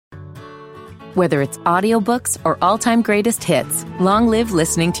Whether it's audiobooks or all-time greatest hits, long live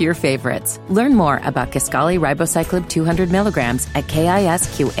listening to your favorites. Learn more about Kisqali Ribociclib 200 milligrams at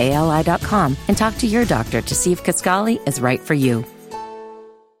KISQALI.com and talk to your doctor to see if Kisqali is right for you.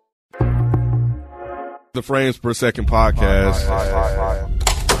 The Frames Per Second podcast.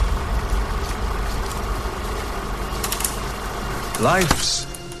 Life's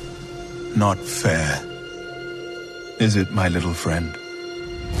not fair, is it, my little friend?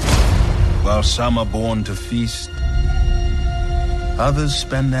 While some are born to feast, others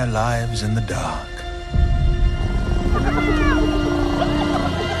spend their lives in the dark.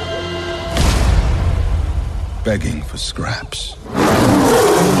 Begging for scraps.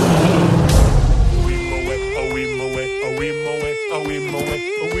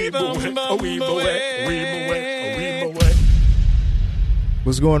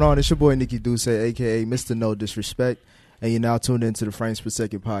 What's going on? It's your boy Nikki Duce, aka Mr. No Disrespect, and you're now tuned into the Frames Per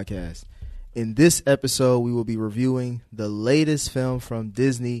Second podcast. In this episode, we will be reviewing the latest film from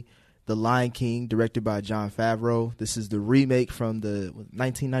Disney, The Lion King, directed by Jon Favreau. This is the remake from the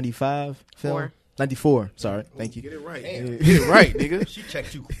 1995 film. 94, sorry. Thank you. Get it right. Get it right, nigga. She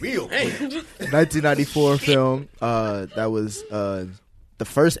checked you real quick. 1994 film. That was the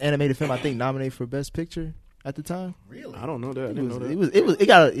first animated film I think nominated for Best Picture at the time. Really? I don't know that.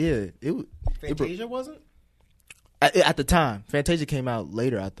 Fantasia wasn't? At the time. Fantasia came out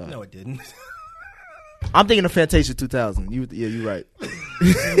later, I thought. No, it didn't. I'm thinking of Fantasia 2000. You're right.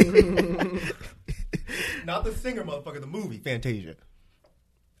 Not the singer, motherfucker. The movie Fantasia.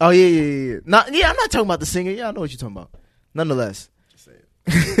 Oh yeah. I'm not talking about the singer. Yeah, I know what you're talking about. Nonetheless, Just say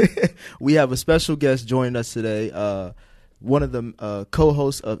it. we have a special guest joining us today. One of the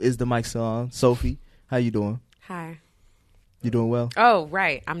co-hosts of Is the Mic Still On? Sophie, how you doing? Hi. You doing well? Oh,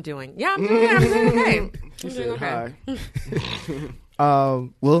 right. I'm doing okay. I'm doing okay.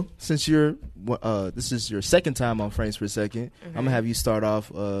 Well, since this is your second time on Frames Per Second, I'm gonna have you start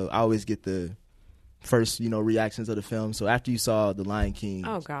off. I always get the first, reactions of the film. So after you saw The Lion King,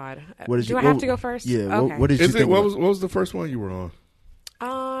 Oh God, do I have to go first? Yeah. Okay. What did you think? What was the first one you were on?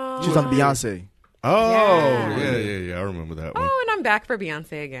 She was on Beyonce. Oh, Yeah. yeah. I remember that one. Oh, and I'm back for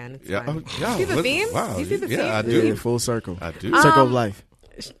Beyonce again. It's Yeah. fine. Oh, yeah. See the theme? Wow. You see the theme? Yeah, I Yeah, do. full circle. I do. Circle of life.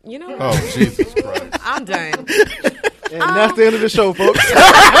 You know? Oh, Jesus Christ. I'm done. And that's the end of the show, folks.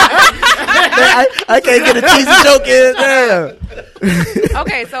 I can't get a cheesy joke in there.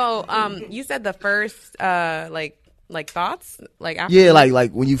 Okay, so you said the first like thoughts, like after. Yeah,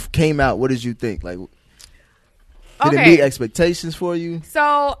 like when you came out, what did you think? Like, did it meet expectations for you?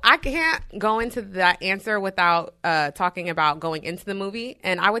 So I can't go into that answer without talking about going into the movie.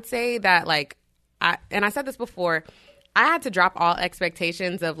 And I would say that, I said this before, I had to drop all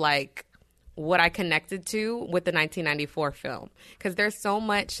expectations of, what I connected to with the 1994 film. Because there's so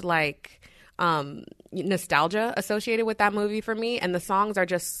much, nostalgia associated with that movie for me. And the songs are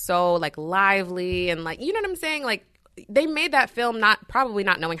just so, lively and, you know what I'm saying? They made that film probably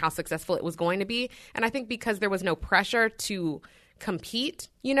not knowing how successful it was going to be. And I think because there was no pressure to compete,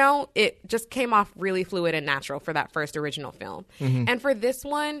 it just came off really fluid and natural for that first original film. Mm-hmm. And for this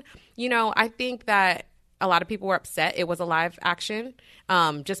one, I think that a lot of people were upset it was a live action,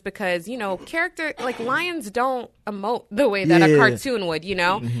 just because, character, lions don't emote the way that a cartoon would,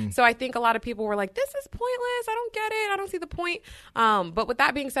 Mm-hmm. So I think a lot of people were like, this is pointless. I don't get it. I don't see the point. But with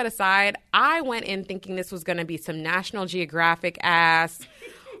that being set aside, I went in thinking this was going to be some National Geographic ass,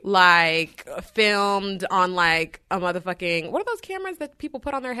 filmed on a motherfucking, what are those cameras that people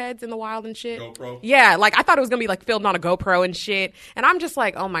put on their heads in the wild and shit? GoPro. Yeah. I thought it was going to be filmed on a GoPro and shit. And I'm just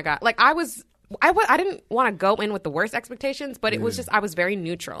like, oh my God. I didn't want to go in with the worst expectations, but it was just, I was very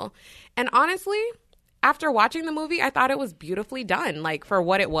neutral. And honestly, after watching the movie, I thought it was beautifully done, for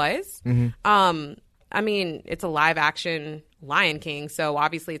what it was. Mm-hmm. I mean, it's a live action Lion King, so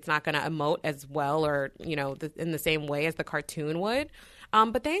obviously it's not going to emote as well or, in the same way as the cartoon would.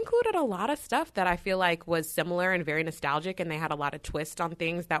 But they included a lot of stuff that I feel like was similar and very nostalgic, and they had a lot of twists on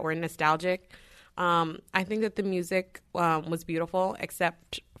things that were nostalgic. I think that the music was beautiful,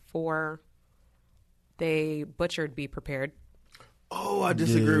 except for they butchered Be Prepared. Oh, I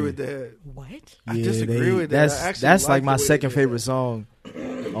disagree with that. What? I disagree with that. That's my second favorite song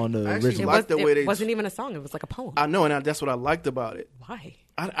on the original. It wasn't even a song. It was like a poem. I know, and that's what I liked about it. Why?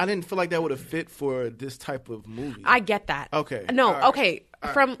 I didn't feel like that would have fit for this type of movie. I get that. Okay. No, right. okay.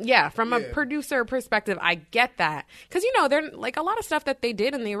 From a producer perspective, I get that. Because, they're a lot of stuff that they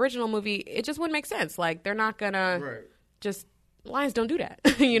did in the original movie, it just wouldn't make sense. They're not going to just, lions don't do that,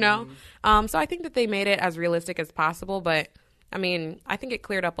 So I think that they made it as realistic as possible, but I mean, I think it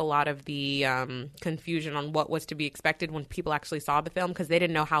cleared up a lot of the confusion on what was to be expected when people actually saw the film because they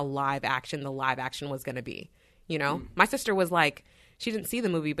didn't know how the live action was going to be. You know, my sister was like, she didn't see the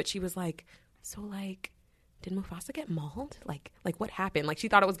movie, but she was like, so like, did Mufasa get mauled? Like what happened? Like she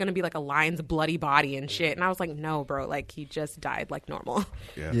thought it was going to be like a lion's bloody body and shit. And I was like, no, bro, like he just died like normal.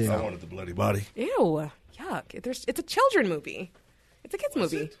 Yeah. I wanted the bloody body. Ew, yuck. It's a children movie. It's a kids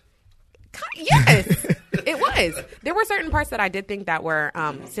movie. Yes, it was. There were certain parts that I did think that were,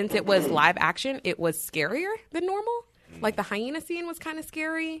 since it was live action, it was scarier than normal. Like the hyena scene was kind of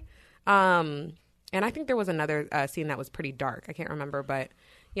scary. And I think there was another scene that was pretty dark. I can't remember, but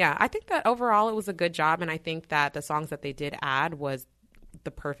yeah, I think that overall it was a good job. And I think that the songs that they did add was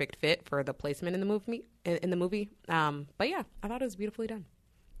the perfect fit for the placement in the movie. But yeah, I thought it was beautifully done.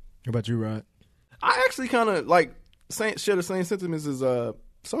 What about you, Rod? I actually kind of share the same sentiments as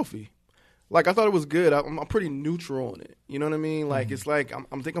Sophie. Like, I thought it was good. I'm pretty neutral on it. You know what I mean? Like, it's like I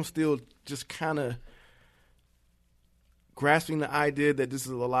think I'm still just kind of grasping the idea that this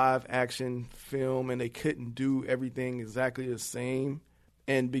is a live action film and they couldn't do everything exactly the same.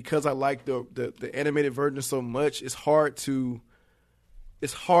 And because I like the animated version so much, it's hard to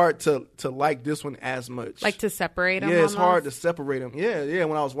like this one as much. Like to separate them? Yeah, it's hard to separate them. Yeah.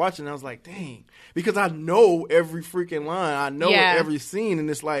 When I was watching, I was like, dang. Because I know every freaking line. I know every scene. And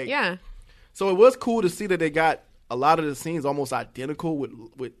it's like... Yeah. So it was cool to see that they got a lot of the scenes almost identical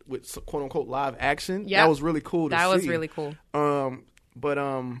with quote unquote live action. Yeah, that was really cool to see. That was really cool.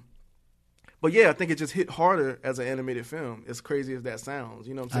 But yeah, I think it just hit harder as an animated film. As crazy as that sounds,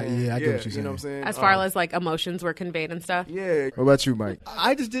 you know what I'm saying? I get what you're saying. You know what I'm saying? As far as like emotions were conveyed and stuff. Yeah. What about you, Mike?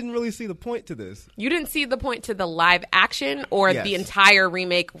 I just didn't really see the point to this. You didn't see the point to the live action or Yes. the entire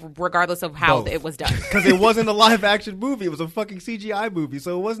remake, regardless of how Both. it was done. Because it wasn't a live action movie. It was a fucking CGI movie.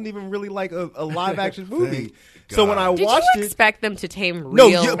 So it wasn't even really like a live action movie. So when I Did watched you it. expect them to tame real?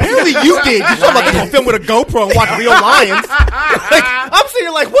 No, apparently you did. You saw like a film with a GoPro and watch real lions. Like, I'm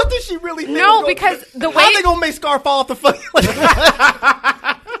sitting like, what does she really think? No, because the way how they gonna make Scar fall off the fucking?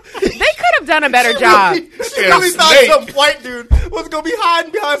 they could have done a better job. She really thought some white dude was gonna be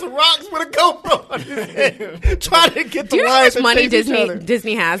hiding behind some rocks with a GoPro on his head, trying to get the Do you know how lions much to money chase each other.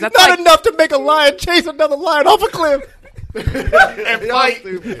 Disney has? That's Not like enough to make a lion chase another lion off a cliff. And fight.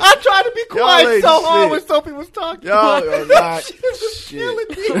 I tried to be quiet ain't so hard shit. when Sophie was talking. Y'all are not She was killing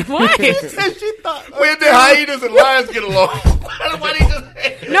me. What? And she thought, When did hyenas and lions get along? Why did he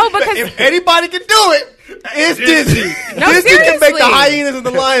just... No, because if anybody can do it, it's Disney. No, Disney can make the seriously. hyenas and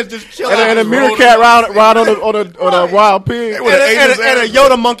the lions just chill out. and a meerkat ride on a wild pig. and a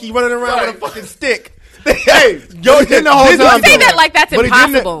Yoda monkey running around with a fucking stick. Hey, Yoda didn't the whole Disney- time. say that like that's But he didn't-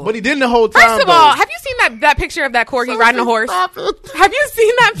 impossible. But he didn't the whole time. First of all, have you seen that picture of that corgi riding a horse? Have you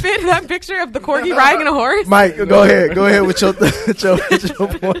seen that picture of the corgi riding a horse? Mike, go ahead with your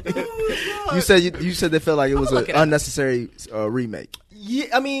point. You said they felt like it was look an it up. unnecessary remake. Yeah,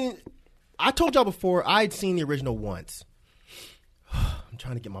 I mean, I told y'all before, I'd seen the original once. I'm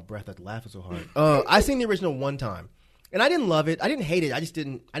trying to get my breath after laughing so hard. I seen the original one time, and I didn't love it. I didn't hate it. I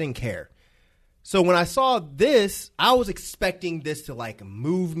didn't care. So when I saw this, I was expecting this to like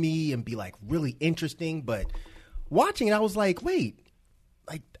move me and be like really interesting, but watching it, I was like, wait,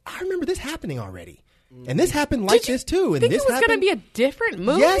 like I remember this happening already. And this happened like this too. And Think this it was going to happened- be a different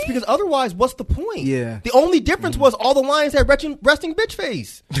movie? Yes, because otherwise, what's the point? Yeah. The only difference was all the lions had resting bitch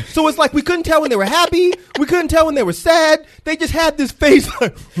face. So it's like we couldn't tell when they were happy. We couldn't tell when they were sad. They just had this face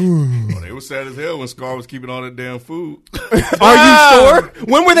like, Oh, they were sad as hell when Scar was keeping all that damn food. are you sure?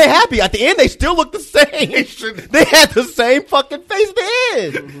 When were they happy? At the end, they still looked the same. They had the same fucking face at the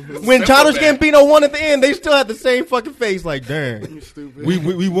end. When Childish Gambino won at the end, they still had the same fucking face like, dang, we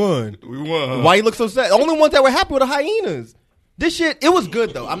won. We won, huh? Why you look so sad? The only ones that were happy were the hyenas. This shit, it was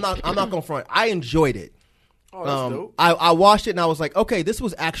good though. I'm not gonna front. I enjoyed it. Oh, that's dope. I watched it and I was like, okay, this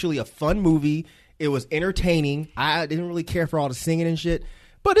was actually a fun movie. It was entertaining. I didn't really care for all the singing and shit,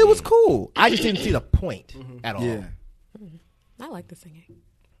 but it was cool. I just didn't see the point at all. Yeah. I like the singing.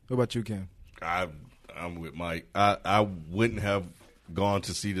 What about you, Kim? I'm with Mike. I wouldn't have gone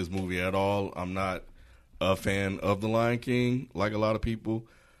to see this movie at all. I'm not a fan of The Lion King like a lot of people.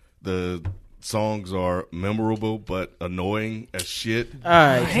 The songs are memorable but annoying as shit. All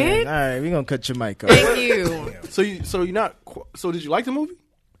right, What? Kim. All right, we're gonna cut your mic off. Thank you. So did you like the movie?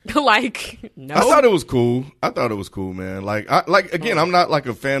 Like, no. I thought it was cool. Man. Again, I'm not like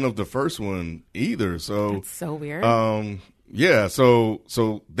a fan of the first one either. So That's so weird. yeah, so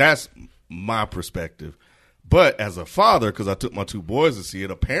that's my perspective. But as a father, because I took my two boys to see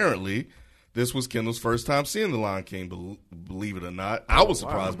it, apparently this was Kendall's first time seeing The Lion King, believe it or not. I was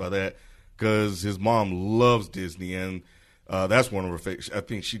surprised by that because his mom loves Disney, and That's one of her favorites. I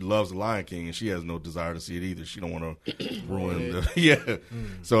think she loves The Lion King, and she has no desire to see it either. She don't want to ruin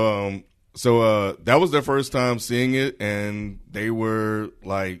the So that was their first time seeing it, and they were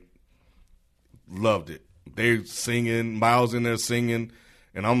like, loved it. They singing, Miles in there singing,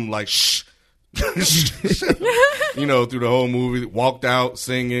 and I'm like, shh. You know, through the whole movie, walked out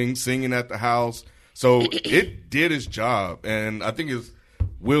singing at the house. So it did its job, and I think it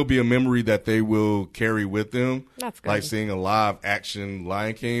will be a memory that they will carry with them. That's good. Like seeing a live action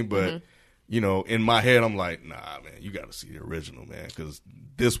Lion King, but you know, in my head, I'm like, nah, man, you got to see the original, man, because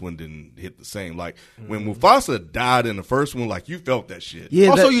this one didn't hit the same. Like when Mufasa died in the first one, like you felt that shit. Yeah,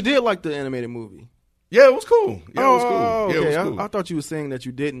 Also, you did like the animated movie. Yeah, it was cool. Yeah, it was cool. Okay. Yeah, it was cool. I thought you were saying that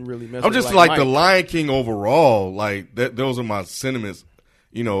you didn't really mess. I'm with just like Mike. the Lion King overall. Like those are my sentiments,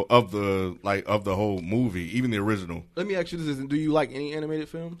 you know, of the whole movie, even the original. Let me ask you this: do you like any animated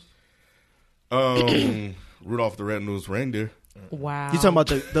films? Rudolph the Red-Nosed Reindeer. Wow. You talking about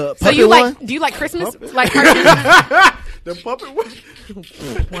the puppet So you one? do you like Christmas like cartoons? The puppet one.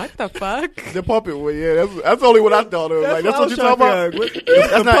 What the fuck? The puppet one. Yeah, that's only what I thought of. That's what you talking about.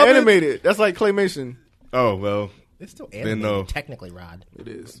 That's not animated. That's like claymation. Oh well, It's still Then animated, no. technically, Rod. It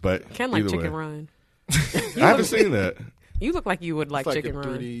is. but Ken like either Chicken way. Run. I haven't seen that. You look like you would like It's like Chicken a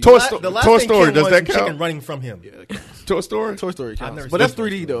Run. 3D. Toy Story. Ken Does was that Chicken count? running from him. Toy Story. Toy Story counts, never but seen that's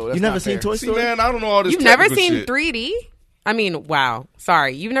 3D though. That's You never not seen fair. Toy See, Story? man, I don't know all this. You've never technical seen shit. 3D? I mean, wow.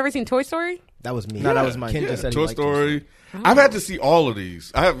 Sorry, you've never seen Toy Story? That was me. No, that was Mike. Ken Yeah. just said he Toy liked Story. I've had to see all of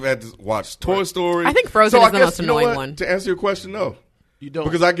these. I have had to watch Toy Story. I think Frozen So is the guess, most you know annoying what? one. To answer your question, no, You don't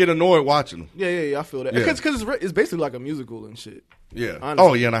because I get annoyed watching them. Yeah. I feel that Yeah. because it's basically like a musical and shit. Yeah. Honestly.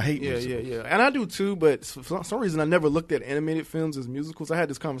 Oh yeah, and I hate Yeah, musicals. yeah. And I do too, but for some reason I never looked at animated films as musicals. I had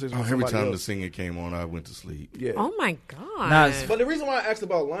this conversation with Every somebody time the else. singer came on, I went to sleep. Yeah. Oh my god. Nah, it's- But the reason why I asked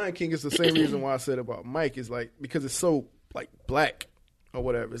about Lion King is the same reason why I said about Mike is like because it's so like black or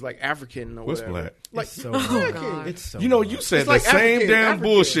whatever. It's like African or What's whatever. black? Like It's so Lion God. King. It's so You know, you said It's the like same African, damn African.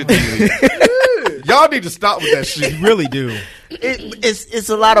 bullshit to me. Y'all need to stop with that shit. You really do. It's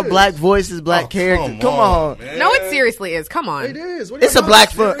a lot of black voices, black characters. Come on. man. No, it seriously is. Come on. It is. What are It's you a black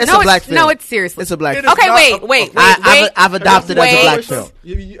talking film. about? It's no, a black film. No, it's seriously. It's a black It film. is Okay, not wait, a- wait. I've adopted it as a Wait. black film. I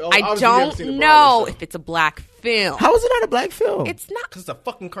Obviously, you haven't seen don't the know Broadway if it's a black film. How is it not a black film? It's not. Because it's a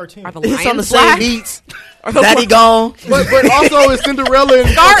fucking cartoon. Are the It's on the lions same black? beats. Are the Daddy gone. show. But also it's Cinderella and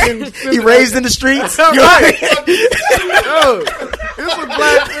fucking He raised in the streets. right. Yo, it's a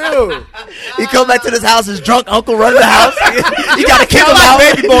black film. He come back to this house, his drunk uncle running the house. You gotta kick him out,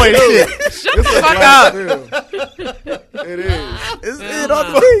 baby boy and shit. Shut the fuck Black up. film. It is. It's it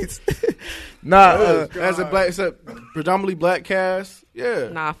on the beats. Nah, As a black, it's a predominantly black cast. Yeah.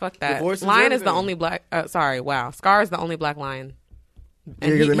 Nah, fuck The that. voices, Lion is the everything. only black. Sorry, wow. Scar is the only black lion. Yeah,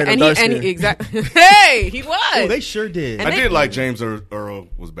 'cause they made him and dark he skin. exactly. Hey, he was. Oh, they sure did. And I they- did like James Earl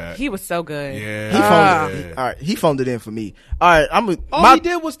was back. He was so good. Yeah. he phoned it. All right, he phoned it in for me. All right, All he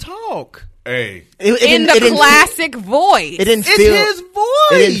did was talk. Hey, In the classic voice. It didn't It's feel. his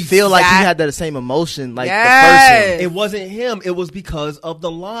voice. It didn't feel like he That- had that same emotion like Yes. the first It wasn't him. It was because of the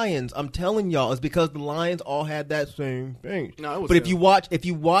lions. I'm telling y'all, it's because the lions all had that same thing. No, it was but him. if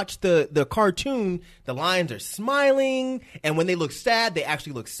you watch the cartoon, the lions are smiling, and when they look sad, they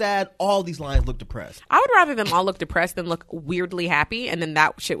actually look sad. All these lions look depressed. I would rather them all look depressed than look weirdly happy, and then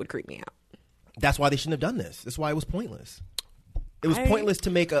that shit would creep me out. That's why they shouldn't have done this. That's why it was pointless. It was I- pointless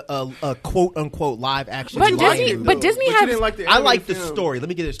to make a quote unquote live action. But lion Disney, movie. but Disney But you has. didn't like the I like the animated film. story. Let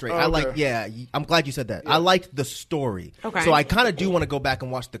me get it straight. Oh, I like, okay. yeah. I'm glad you said that. I liked the story. Okay. So I kind of do want to go back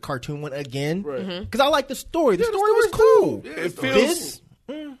and watch the cartoon one again Right. because I like the story. The Yeah, the story was story's cool. cool. Yeah, it This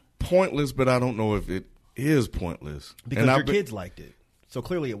feels pointless, but I don't know if it is pointless because And your I've been- kids liked it, so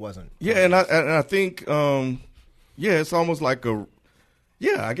clearly it wasn't. Yeah, and I think it's almost like a.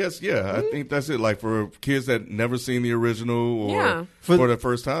 Yeah, I guess. Yeah, I think that's it. Like for kids that never seen the original or Yeah. for the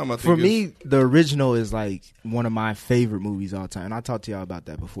first time, I think For it's- me, the original is like one of my favorite movies all time. And I talked to y'all about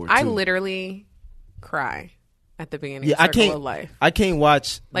that before too. I literally cry at the beginning. yeah, of I Circle can't. of Life. I can't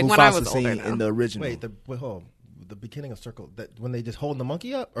watch Like, when I Mufasa was older scene now. in the original. Hold. The beginning of Circle, that when they just holding the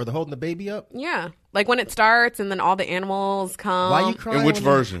monkey up or they're holding the baby up. Yeah, like when it starts and then all the animals come. Why you crying? in which when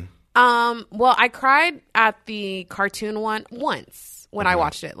version? Well, I cried at the cartoon one once when I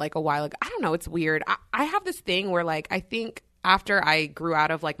watched it like a while ago. I don't know. It's weird. I have this thing where like I think after I grew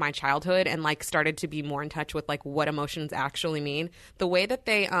out of like my childhood and like started to be more in touch with like what emotions actually mean, the way that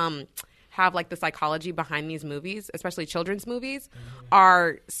they have like the psychology behind these movies, especially children's movies,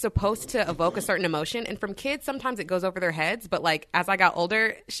 are supposed to evoke a certain emotion. And from kids, sometimes it goes over their heads. But like as I got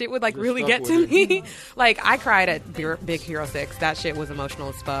older, shit would like really stuck get with to it. me. Like I cried at Big Hero 6. That shit was emotional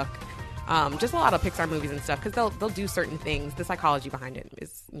as fuck. Just a lot of Pixar movies and stuff because they'll do certain things. The psychology behind it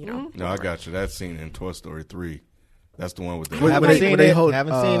is, No, I got you. That scene in Toy Story 3. That's the one with the. Haven't seen it.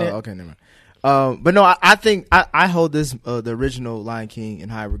 Haven't seen it. Okay, never mind. But no, I think I hold this the original Lion King in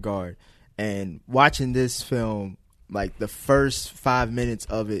high regard, and watching this film, like the first 5 minutes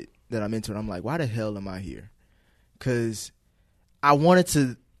of it that I'm into it, I'm like, why the hell am I here? Because I wanted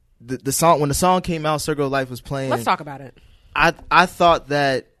to the song when the song came out, Circle of Life was playing. Let's talk about it. I thought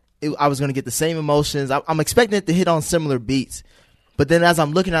that I was going to get the same emotions. I'm expecting it to hit on similar beats, but then as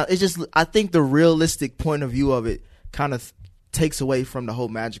I'm looking at it, I think the realistic point of view of it kind of takes away from the whole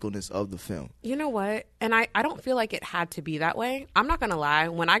magicalness of the film. You know what? And I don't feel like it had to be that way. I'm not going to lie.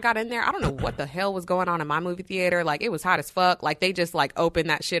 When I got in there, I don't know what the hell was going on in my movie theater. Like, it was hot as fuck. Like, they just, like, opened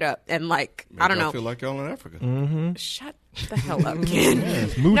that shit up. And, like, I don't know. I feel like y'all in Africa. Mm-hmm. Shut the hell up, kid.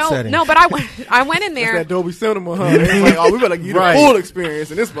 Mood setting. No, but I went in there. That's that Dolby Cinema, huh? It's like, oh, we better get a full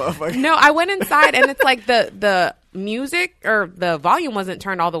experience in this motherfucker. No, I went inside, and it's like the music or the volume wasn't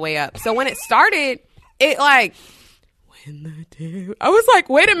turned all the way up. So when it started, it, like... I was like,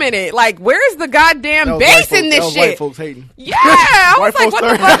 wait a minute, like, where's the goddamn bass in this shit? White folks hating. Yeah, I was like, what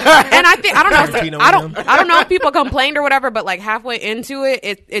the fuck? And I don't know if people complained or whatever, but like halfway into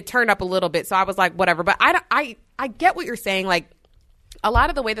it turned up a little bit. So I was like, whatever. But I get what you're saying. Like, a lot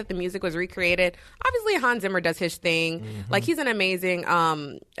of the way that the music was recreated, obviously Hans Zimmer does his thing. Mm-hmm. Like, he's an amazing,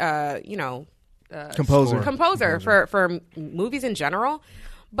 composer for movies in general.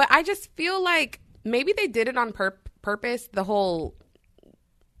 But I just feel like maybe they did it on purpose, the whole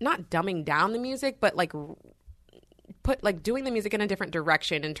not dumbing down the music, but like doing the music in a different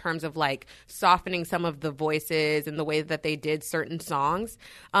direction in terms of like softening some of the voices and the way that they did certain songs,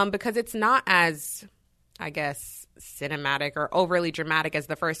 because it's not as, I guess, cinematic or overly dramatic as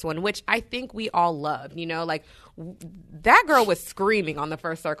the first one, which I think we all loved. Like that girl was screaming on the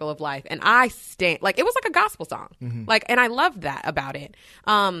first Circle of Life, and I like it was like a gospel song. Mm-hmm. Like, and I loved that about it.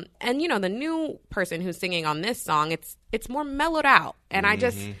 And the new person who's singing on this song, it's more mellowed out, and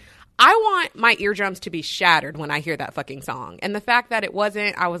mm-hmm. I want my eardrums to be shattered when I hear that fucking song. And the fact that it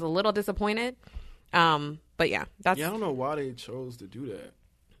wasn't, I was a little disappointed. But yeah, I don't know why they chose to do that.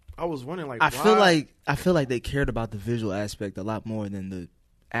 I was wondering, like, I feel like they cared about the visual aspect a lot more than the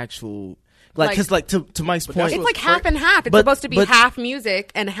actual, because to Mike's point, it's like half and half. It's supposed to be half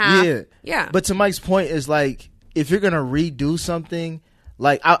music and half, yeah. But to Mike's point is like, if you're gonna redo something,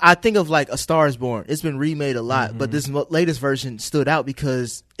 like I think of like A Star Is Born. It's been remade a lot, mm-hmm. but this latest version stood out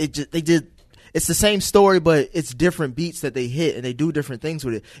because it's the same story, but it's different beats that they hit and they do different things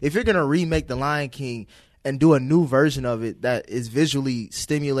with it. If you're gonna remake The Lion King and do a new version of it that is visually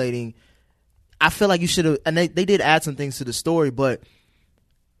stimulating, I feel like you should have, and they did add some things to the story, but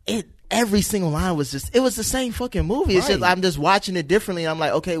every single line was it was the same fucking movie. It's just, I'm just watching it differently. I'm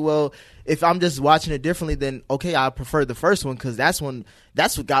like, okay, well, if I'm just watching it differently, then okay, I prefer the first one because that's what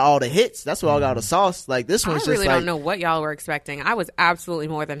got all the hits. That's what all got all the sauce. Like, this one's I really don't know what y'all were expecting. I was absolutely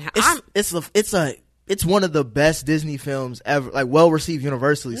more than it's one of the best Disney films ever, like well received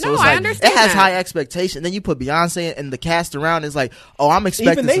universally. So it's I like understand it has that. high expectation. Then you put Beyonce and the cast around. It's like, oh, I'm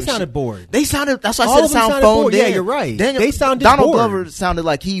expecting. Even they some sounded shit. bored. They sounded. That's why All I of said them sound sounded phoned bored. in. Yeah, you're right. They sounded Donald bored. Glover sounded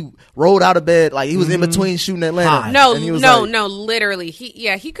like he rolled out of bed, like he was in between shooting Atlanta. No, and he was no, literally.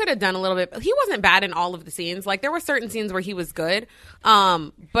 He could have done a little bit. He wasn't bad in all of the scenes. Like, there were certain scenes where he was good.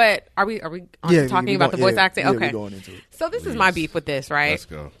 But are we talking about the voice acting? Yeah, okay. we're going into it. So this is my beef with this, right? Let's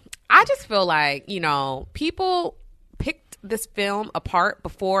go. I just feel like, people picked this film apart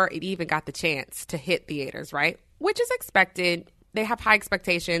before it even got the chance to hit theaters, right? Which is expected. They have high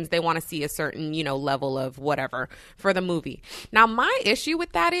expectations. They want to see a certain, level of whatever for the movie. Now, my issue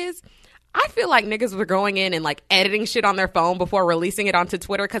with that is I feel like niggas were going in and like editing shit on their phone before releasing it onto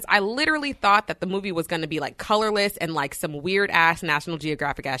Twitter, because I literally thought that the movie was going to be like colorless and like some weird ass National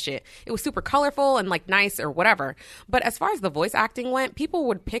Geographic ass shit. It was super colorful and like nice or whatever. But as far as the voice acting went, people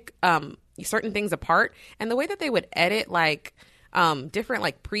would pick certain things apart, and the way that they would edit like different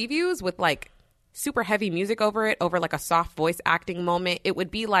like previews with like super heavy music over it, over like a soft voice acting moment, it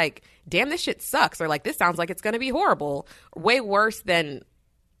would be like, damn, this shit sucks, or like, this sounds like it's going to be horrible, way worse than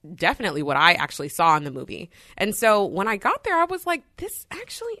definitely what I actually saw in the movie. And so when I got there, I was like, this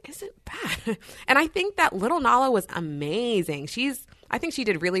actually isn't bad. And I think that little Nala was amazing. I think she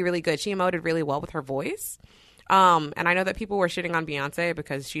did really, really good. She emoted really well with her voice. And I know that people were shitting on Beyonce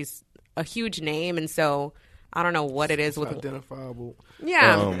because she's a huge name, and so I don't know what it is with identifiable.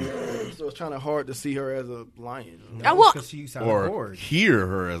 Yeah. So it's kind of hard to see her as a lion. No, well, or hear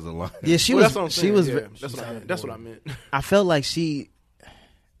her as a lion. Yeah, she was. That's what That's what I meant. I felt like she.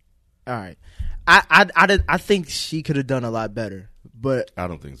 All right, I think she could have done a lot better, but I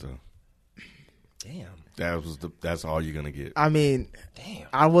don't think so. Damn. That's all you're gonna get. I mean, Damn.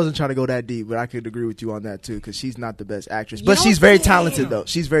 I wasn't trying to go that deep, but I could agree with you on that too, because she's not the best actress, You but know she's what's very funny? talented though.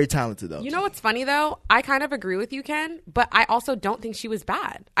 She's very talented though. You know what's funny though? I kind of agree with you, Ken, but I also don't think she was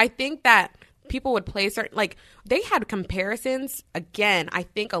bad. I think that people would play certain, like, they had comparisons. Again, I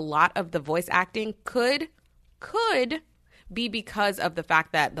think a lot of the voice acting could be because of the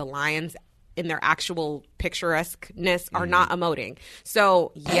fact that the lions in their actual picturesqueness are not emoting.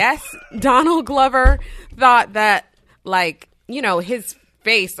 So yes, Donald Glover thought that, like, you know, his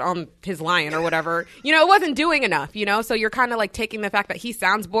face on his lion or whatever, you know, it wasn't doing enough, you know? So you're kind of like taking the fact that he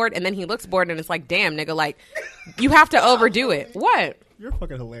sounds bored and then he looks bored and it's like, damn, nigga, like, you have to overdo it. What? You're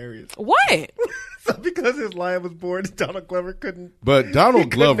fucking hilarious. What? So because his lion was bored, Donald Glover couldn't. But Donald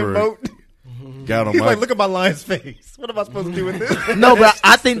Glover emote. got on He's my. like, look at my lion's face. What am I supposed to do with this? No, but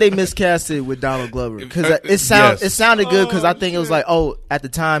I think they miscasted with Donald Glover because it sounded good because I think it was like, oh, at the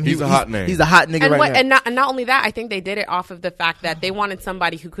time He's a hot name. He's a hot nigga And right what? now. And not only that, I think they did it off of the fact that they wanted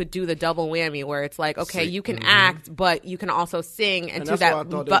somebody who could do the double whammy, where it's like, okay, you can act, but you can also sing and do that's why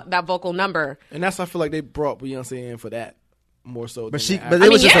I thought that vocal number. And that's why I feel like they brought Beyonce in for that more so. But than but the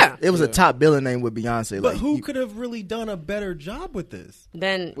it was mean, just yeah. it was a top billing name with Beyonce. But like, who could have really done a better job with this?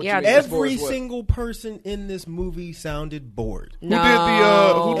 Then What yeah, you mean? Every What? single person in this movie sounded bored.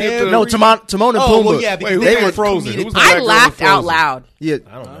 no. Who did the? no, Timon and Pumbaa. Oh, well, yeah, because Wait, they who were did Frozen? comedic- Who's the I black girl in laughed out Frozen? loud. Yeah,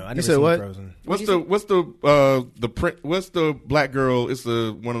 I don't know. I never you said seen what? Frozen. What's the black girl? It's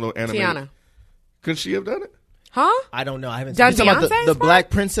the one of those animated. Tiana. Could she have done it? Huh? I don't know. I haven't Done seen You talking about Beyonce's the part? Black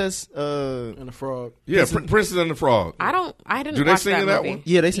Princess? and the frog. Yeah, Princess and the Frog. I didn't. Do they watch sing that in that movie. one?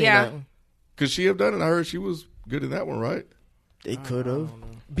 Yeah, they sing Yeah. that one. Could she have done it? I heard she was good in that one, right? They could have.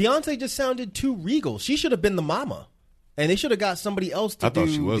 Beyonce just sounded too regal. She should have been the mama. And they should have got somebody else to I thought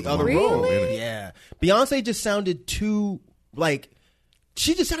do she was the the other mama. role. Really? Yeah. Beyonce just sounded too, like,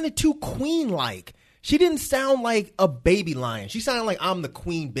 she just sounded too queen-like. She didn't sound like a baby lion. She sounded like I'm the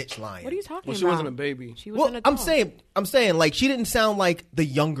queen bitch lion. What are you talking Well, about? she wasn't a baby. She was Well, an adult. I'm saying, like, she didn't sound like the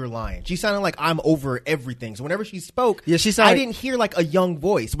younger lion. She sounded like I'm over everything. So whenever she spoke, Yeah, she sounded I like- didn't hear like a young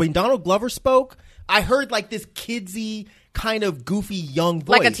voice. When Donald Glover spoke, I heard like this kidsy kind of goofy young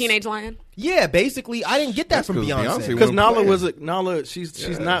voice, like a teenage lion. Yeah, basically, I didn't get that That's from 'cause Beyonce. Beyonce Because wasn't Nala playing. Nala,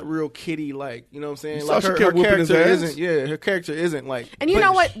 she's not real kitty like, you know what I'm saying? You Like saw she her kept whooping his character ass? isn't. Yeah, her character isn't like. And you but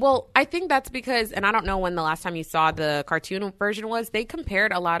know what? Well, I think that's because, and I don't know when the last time you saw the cartoon version was, they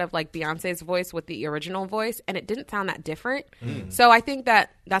compared a lot of like Beyonce's voice with the original voice, and it didn't sound that different. So I think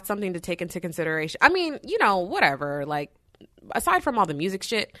that that's something to take into consideration. I mean, you know, whatever. Like, aside from all the music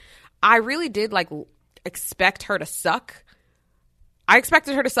shit, I really did like expect her to suck. I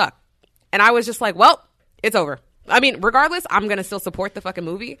expected her to suck. And I was just like, well, it's over. I mean, regardless, I'm going to still support the fucking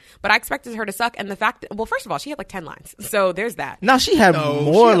movie, but I expected her to suck. And the fact that, well, first of all, she had like 10 lines. So there's that. No, she had No,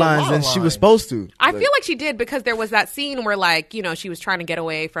 more she had a lines lot than of she was lines. supposed to. I feel like she did because there was that scene where, like, you know, she was trying to get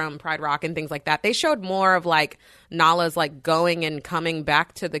away from Pride Rock and things like that. They showed more of like Nala's like going and coming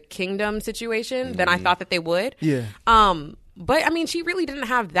back to the kingdom situation than I thought that they would. Yeah. But I mean, she really didn't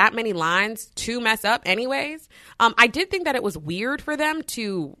have that many lines to mess up, anyways. I did think that it was weird for them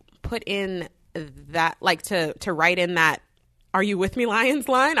to put in that, like, to write in that "Are you with me, lions?"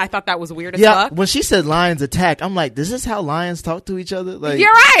 line. I thought that was weird as Yeah, fuck. when she said lions attack, I'm like, is this how lions talk to each other? Like,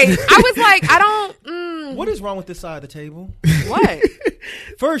 You're right. I was like, I don't. What is wrong with this side of the table? What?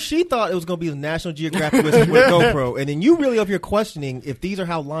 First, she thought it was going to be the National Geographic with GoPro, and then you really up here questioning if these are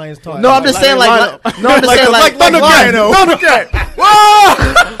how lions talk. No, I'm just saying like no, I'm just saying like Thundercat.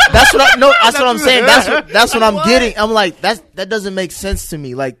 that's what that's what I'm saying. That's what I'm getting. I'm like that doesn't make sense to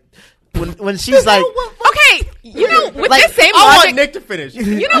me. Like when she's like, Okay, you know, with Like, this same I want logic, Nick to finish.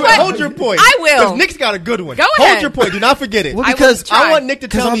 You know what? Hold your point. I will. Because Nick's got a good one. Go Hold ahead. your point. Do not forget it. well, I because will try. I want Nick to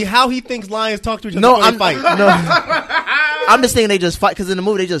 'Cause tell I'm- me how he thinks lions talk to each other no, before I'm they fight. no. I'm just thinking they just fight because in the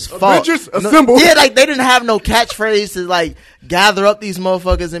movie they just fought. Avengers, assemble. Yeah, like they didn't have no catchphrase to like gather up these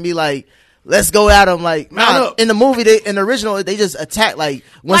motherfuckers and be like, let's go at them. Like, nah, in the movie, in the original, they just attacked. Like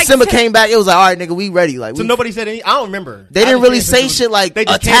when Like, Simba came back, it was like, all right, nigga, we ready. Like, So we, nobody said any. I don't remember. they I didn't just really can't say think shit like they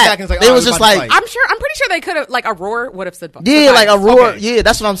just came attack. back and was like, They oh, was we're just about to like, fight. I'm pretty sure they could have, like, a roar would have said. yeah, like a roar. Okay. Yeah,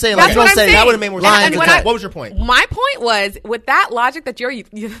 that's what I'm saying. That's Like, what you I'm don't say saying. That would have made more sense. lions And when attack. What was your point? My point was, with that logic that you're using,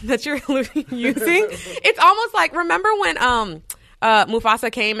 it's almost like, remember when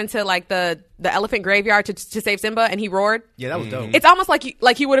Mufasa came into like the elephant graveyard to save Simba and he roared? Yeah, that was dope. It's almost like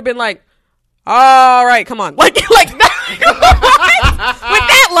he would have been like, all right, come on. Like that. With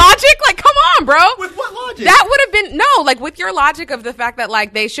that logic, like, come on, bro. With what logic? That would have been, no, like with your logic of the fact that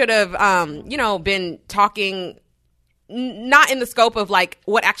like they should have, been talking not in the scope of like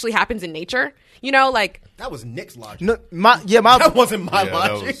what actually happens in nature. You know, like That was Nick's logic. No, That wasn't my Yeah, that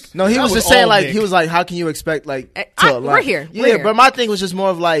logic. was- no, he That was just saying all like Nick. he was like, how can you expect like to we're align? here. Yeah, We're here. but my thing was just more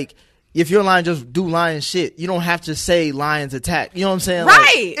of like, if you're lying, just do lion shit. You don't have to say lions attack. You know what I'm saying? Like,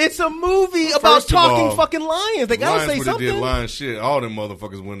 right. It's a movie about First of talking all, fucking lions. They gotta Lions say would have something. did lion shit. All them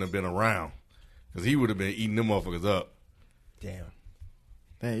motherfuckers wouldn't have been around because he would have been eating them motherfuckers up. Damn.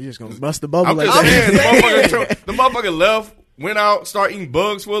 man, you're just gonna bust the bubble I'm like just that. saying, the motherfucker left, went out, started eating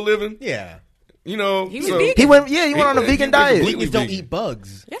bugs for a living. Yeah. You know, He was so- vegan. He went on a He vegan was diet completely Vegans don't vegan. eat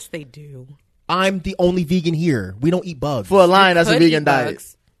bugs. Yes, they do. I'm the only vegan here. We don't eat bugs. for a lion. That's a Could vegan eat diet.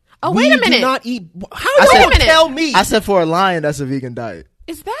 bugs. Oh, we wait a minute. do not eat. How I you said- gonna tell me? I said for a lion, that's a vegan diet.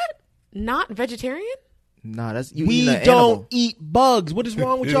 Is that not vegetarian? Nah, that's you we eating an don't animal. eat bugs. What is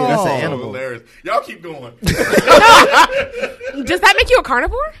wrong with Yeah, y'all? that's an Oh, animal. hilarious. Y'all keep going. Does that make you a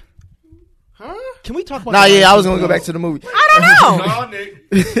carnivore? Can we talk about? Nah, the yeah, I lion was king? gonna go back to the movie. I don't know. Nah,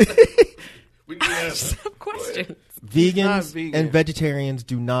 Nick. We can answer. Question. not Vegans vegan. and vegetarians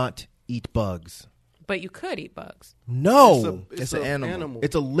do not eat bugs. But you could eat bugs. No, It's an animal.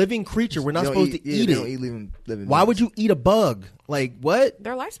 it's a living creature. We're not You don't supposed to eat they it. don't eat living Why beings. would you eat a bug? Like what?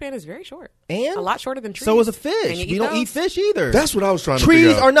 Their lifespan is very short. And a lot shorter than trees. So is a Can fish. you We don't eat those? fish either. That's what I was trying to Trees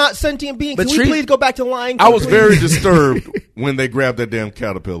figure out. are not sentient beings. But Can we trees- please go back to Lion King? I was please? very disturbed when they grabbed that damn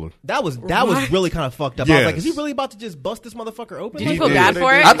caterpillar. That was really kind of fucked up. I was like, Yes. is he really about to just bust this motherfucker open? Did Like you feel that? bad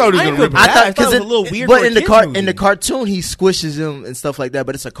for it? I thought he was I going didn't to feel rip it. bad. I thought it was a little weird But for a in the kid's movie. in the cartoon, he squishes him and stuff like that.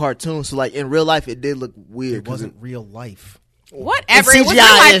 But it's a cartoon, so like in real life, it did look weird. It wasn't real life. Whatever. It was real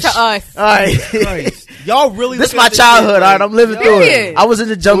life to us. All right, Christ. Y'all really this is look my at childhood. shit All right, I'm living through it. Period. I was in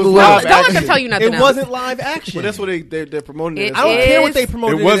the jungle. It was with live him. Don't let them tell you nothing It else. wasn't live action. But that's what they're promoting it. It as I don't live. care what is. they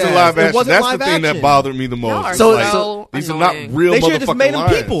promoted. It wasn't as. live It action. wasn't That's live the thing action. that bothered me the Y'all are most. So- Like, so these are annoying. not real They should motherfucking have just made them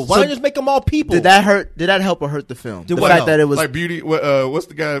lions. people. Why So- don't they just make them all people? Did that hurt? Did that help or hurt the film? Did The what fact help? that it was Like Beauty, what's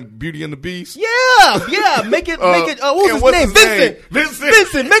the guy? Beauty and the Beast. Yeah. Make it. What and was what's his name? his name? Vincent.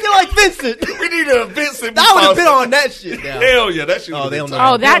 Vincent. Make it like Vincent. We need a Vincent. I would have been on that shit. Now. Hell yeah, that shit. Oh, would've they been don't know. tight.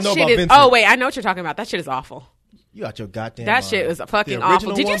 Oh, They that don't know shit about is. Vincent. Oh wait, I know what you're talking about. That shit is awful. You got your goddamn. That mind. shit was fucking The awful.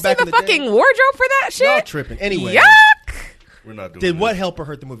 original Did you one see back the in the day? fucking wardrobe for that shit? Y'all tripping. Anyway, Yuck. We're not doing. did this. what help or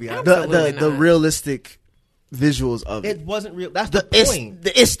hurt the movie? the Absolutely the not. realistic visuals of it. It wasn't real. That's The the point. the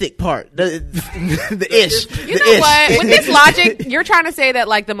istic part, the ish. You the know ish. what? With this logic, you're trying to say that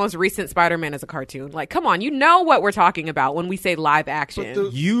like the most recent Spider-Man is a cartoon. Like, come on, you know what we're talking about when we say live action.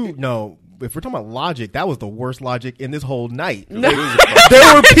 You know, if we're talking about logic, that was the worst logic in this whole night. No.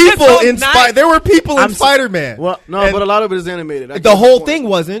 There were people So in nice. There were people in I'm s- Spider-Man. Well, No, And but a lot of it is animated. I get the your whole point. thing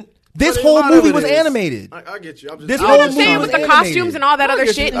wasn't. This But a whole lot of movie it was is. animated. I get you. I'm just. This You whole know what I'm saying movie with was the animated. costumes and all that I other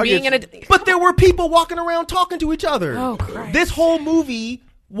get shit you. and I being in get a. But there were people walking around talking to each other. Oh, Christ. This whole movie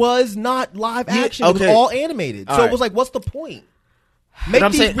was not live action. It was okay. all animated. All so right. it was like, what's the point? Make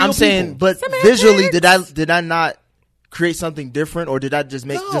But these real I'm saying, people. but Semantics. visually, did I not create something different, or did I just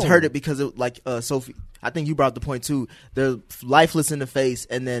just hurt it because it like Sophie? I think you brought the point too. They're lifeless in the face,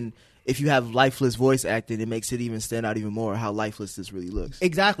 and then if you have lifeless voice acting, it makes it even stand out even more how lifeless this really looks.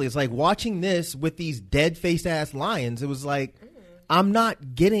 Exactly. It's like watching this with these dead faced ass lions. It was like, I'm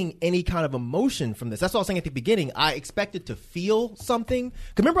not getting any kind of emotion from this. That's what I was saying at the beginning. I expected to feel something. 'Cause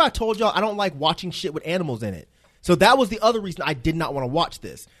remember I told y'all I don't like watching shit with animals in it. So that was the other reason I did not want to watch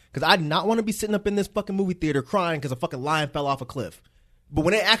this. Because I did not want to be sitting up in this fucking movie theater crying because a fucking lion fell off a cliff. But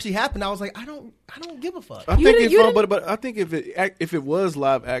when it actually happened, I was like, I don't give a fuck. I think didn't- if, you didn't- but I think if it was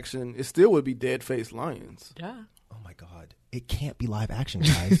live action, it still would be dead faced lions. Duh. Oh my God. It can't be live action,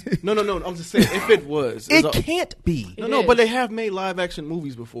 guys. No. I'm just saying if it was. It It's a- can't be. No, It no, is. but they have made live action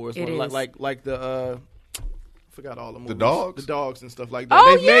movies before. It's It one, is. like the. I forgot all the movies. dogs? The dogs and stuff like that.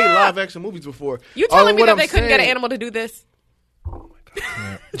 Oh, They've made yeah. live action movies before. You All telling of me what that I'm they couldn't get an saying- animal to do this?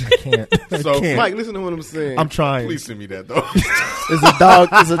 I can't. I So, can't. Mike, listen to what I'm saying. I'm trying. please send me that though. It's a dog.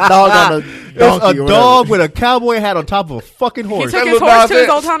 It's a dog on a It's donkey. a or dog whatever. with a cowboy hat on top of a fucking He horse. took his little horse Nas to his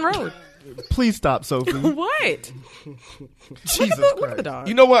X. Old Town Road. Please stop, Sophie. What? Jesus Look at the Christ. dog.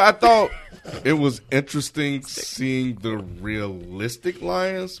 You know what? I thought it was interesting seeing the realistic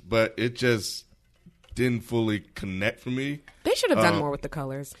lions, but it just didn't fully connect for me. They should have done more with the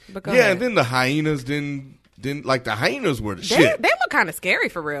colors. But go Yeah, ahead. and then the hyenas didn't like the hyenas were the they shit. look kind of scary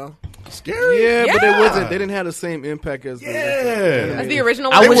for real. Scary. yeah, but Yeah. it wasn't. They didn't have the same impact as the. Yeah. As the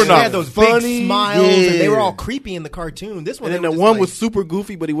original I one. wish were they not had those funny. big smiles and they were Yeah. all creepy in the cartoon. This one, And then they the were just one like- was super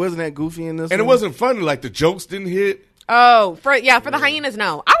goofy, but he wasn't that goofy in this. And it one. wasn't funny. Like the jokes didn't hit. Oh, for the hyenas,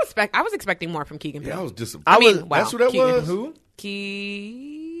 no. I was expecting more from Keegan Yeah, I Peele. was disappointed. I was- wow, That's who that Keegan. was. Who?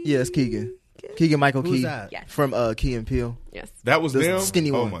 Key. Yeah, it's Keegan Michael Who's Key that? Yes. from Key and Peele. Yes. That was The them.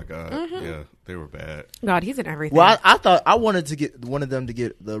 skinny Oh one. my god. Mm-hmm. Yeah, They were bad. God, he's in everything. Well, I thought I wanted to get one of them to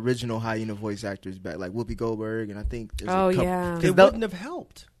get the original hyena voice actors back, like Whoopi Goldberg, and I think there's a couple. yeah. It wouldn't have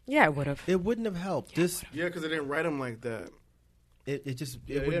helped. Yeah, it would have. It wouldn't have helped. This Yeah, because they didn't write him like that. it just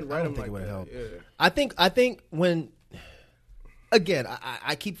Yeah, it they wouldn't. didn't I write don't him think like it would have that. helped. Yeah. I think when again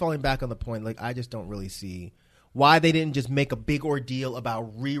I keep falling back on the point. Like I just don't really see why they didn't just make a big ordeal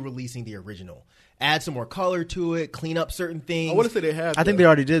about re-releasing the original. Add some more color to it, clean up certain things. I want to say they have. I think they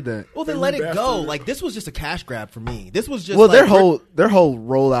already did that. Well, then They let it go. remastered it. Like this was just a cash grab for me. This was just Well, like, their whole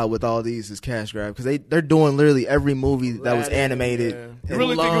rollout with all these is cash grab because they're doing literally every movie that was Aladdin, animated. yeah. You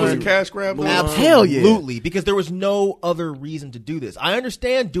really think it was a cash grab? though? Hell yeah. Absolutely, because there was no other reason to do this. I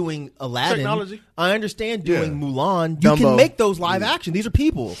understand doing Aladdin. Technology. I understand doing Yeah. Mulan. You Dumbo. can make those live action. These are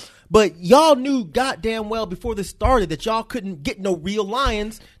people. But y'all knew goddamn well before this started that y'all couldn't get no real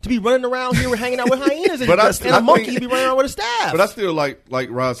lions to be running around here hanging out with hyenas and, But I and a monkey think- to be running around with a staff. But I still like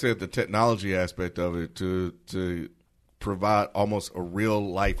Rod said, the technology aspect of it to provide almost a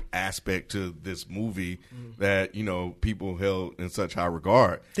real life aspect to this movie that people held in such high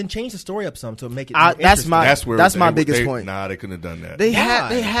regard. then change the story up some to make it. More That's interesting. my that's my biggest point. Nah, they couldn't have done that. They Why?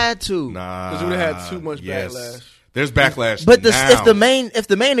 had to. nah, Because we would have had too much backlash. There's backlash. But now. if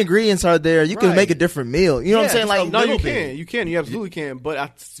the main ingredients are there, you can Right. make a different meal. You know what I'm Yeah, saying? just Like a No, little you bit. can. You can. You absolutely can.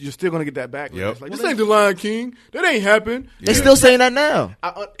 But you're still going to get that backlash. Yep. Like, this ain't the Lion King. That ain't happened. they're still saying that now.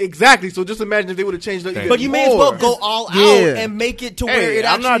 Exactly. So just imagine if they would have changed it. Thank even But you may as more. well go all out Yeah. and make it to where Hey, it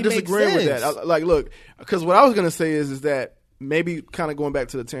actually I'm not makes disagreeing with sense. that. Like, look, because what I was going to say is that maybe kind of going back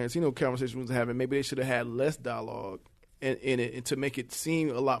to the Tarantino conversation we was having, maybe they should have had less dialogue in it and to make it seem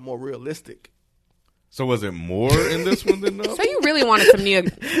a lot more realistic. So was it more in this one than the other? So you really wanted some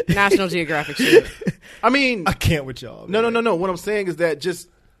National Geographic shit? I mean, I can't with y'all. no. What I'm saying is that just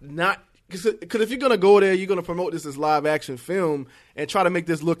not because if you're gonna go there, you're gonna promote this as live action film and try to make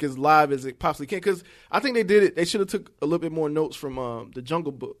this look as live as it possibly can. Because I think they did it. They should have took a little bit more notes from the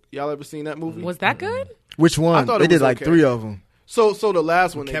Jungle Book. Y'all ever seen that movie? Was that good? Which I one? thought They it did was like okay. 3 of them. So the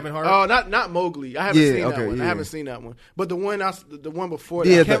last one, Kevin Hart? Oh, not Mowgli. I haven't Yeah, seen okay, that one. yeah. I haven't seen that one. But the one before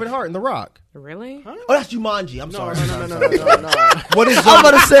Yeah, that. Kevin Hart and The Rock. Really? Oh, that's Jumanji. I'm No, sorry. no. What is I'm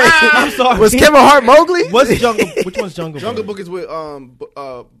about to say, I'm sorry. was Kevin Hart Mowgli? What's Jungle? Which one's Jungle? Jungle Book? Book is with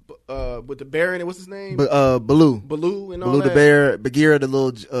the bear in it. What's his name? Baloo. Baloo and all Baloo that. the bear, Bagheera the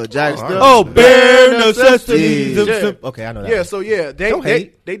little jag stuff. Oh, bare necessities. Yeah. Okay, I know that. Yeah, one. so yeah, Don't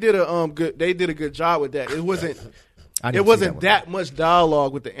they hate. did a good job with that. It wasn't I didn't it see wasn't one. that much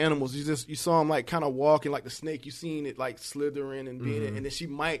dialogue with the animals. You saw them like kind of walking like the snake. You seen it like slithering and being it, and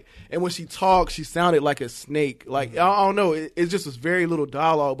then when she talked, she sounded like a snake. Like I don't know, it just was very little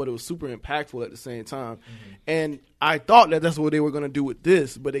dialogue, but it was super impactful at the same time. And I thought that's what they were going to do with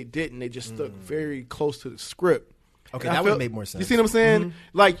this, but they didn't. They just stuck very close to the script. Okay, And I that would felt- make more sense. You see what I'm saying?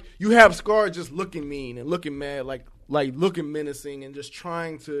 Like you have Scar just looking mean and looking mad, like looking menacing and just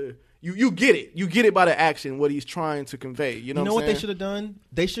trying to. You get it. You get it by the action what he's trying to convey. You know, what they should have done?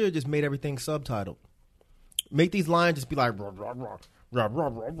 They should have just made everything subtitled. Make these lines just be like rah, rah, rah, rah, rah, rah,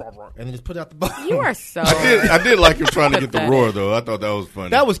 rah, rah, and then just put it out the bottom. You are so. I did like him trying to get the Pathetic. roar though. I thought that was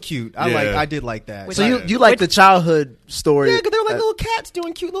funny. That was cute. Yeah. I did like that. So you like the childhood story? yeah, because they were like little cats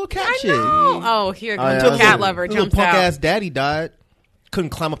doing cute little cat I shit. know. Oh, here Oh, yeah, comes I a cat was- lover. Little Jumps punk out. ass daddy died.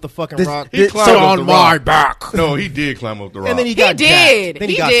 Couldn't climb up the fucking This- rock. this- climbed so up on the my rock. back. No, he did climb up the rock. And then he got did. jacked. Then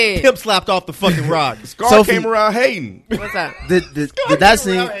He he got did. pimp slapped off the fucking rock. Scar Sophie- came around hating. What's that? Did that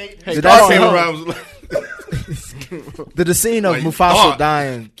scene? Did Scar that came scene? around was like, Did the scene of Like, you Mufasa thought.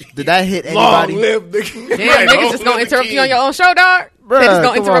 dying? Did that hit long anybody? live the Damn, Right, niggas oh, just gonna the interrupt king. you on your own show, dog. Bruh, They just gonna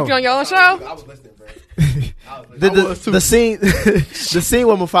come interrupt on. you on your own show. I was listening, bro. The scene, the scene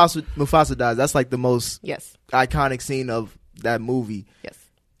where Mufasa dies. That's like the most Yes. iconic scene of that movie. Yes.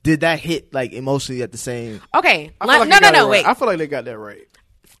 Did that hit like emotionally at the same? Okay. I feel like No, they got it right. wait. I feel like they got that right.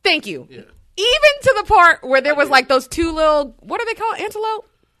 Thank you. Even to the part where there was like those two little, what are they called? Antelope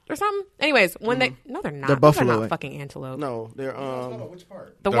or something? Anyways, when no, they're not. They're Those buffalo. are not fucking antelope. No, they're Which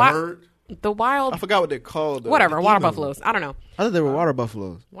part? The the wild, herd. the wild, I forgot what they're called. Though. whatever, water emu. buffaloes. I don't know. I thought they were water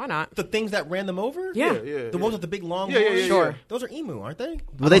buffaloes. Why not? The things that ran them over? Yeah. Yeah. The ones with the big long Yeah, yeah, horns? yeah, Sure. yeah. Those are emu, aren't they?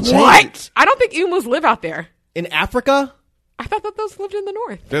 Well, they changed. What? I don't think emus live out there. In Africa? I thought that those lived in the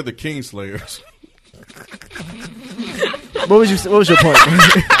north. They're the Kingslayers. What was your point?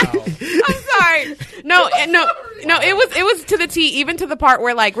 I'm sorry. No. It was to the T, even to the part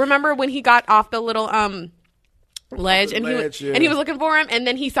where, like, remember when he got off the little ledge and ledge, he yeah. and he was looking for him, and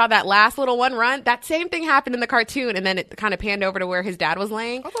then he saw that last little one run. That same thing happened in the cartoon, and then it kind of panned over to where his dad was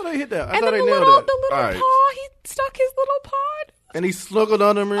laying. I thought they hit that. I And thought then they the nailed little, that. the little All right. paw, he stuck his little paw. And he snuggled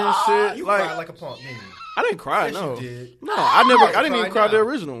under him and shit. You Like, cried like a punk, didn't you? I didn't cry. Yes, No, you did. no, I didn't even Cry cry now. the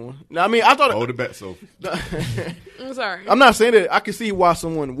original one. No, I mean, I thought. Hold it back, Sophie. I'm sorry. I'm not saying that I can see why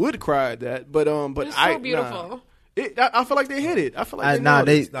someone would cry at that, but It's so beautiful. Nah. I feel like they hit it. I feel like Nah, nailed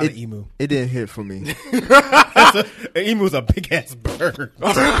it. Not an emu. It didn't hit for me. An emu is a big ass bird. They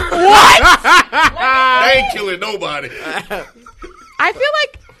ain't killing nobody. I feel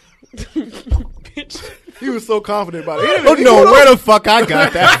like He was so confident about it. He I didn't don't even- know where the fuck I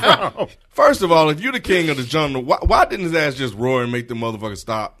got that from. First of all, if you're the king of the jungle, why didn't his ass just roar and make the motherfucker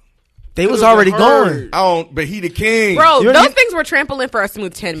stop? They was was already a going. herd. I don't. But he the king. bro, You're- those you- things were trampling for a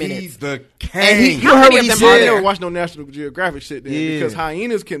smooth 10 minutes. He's the And he, king. you How heard many what he of them are I said. never watched no National Geographic shit then Yeah. because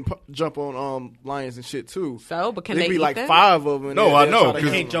hyenas can jump on lions and shit too. So, but can There they be eat like them? 5 of them. and No, they'll I try know, to 'cause You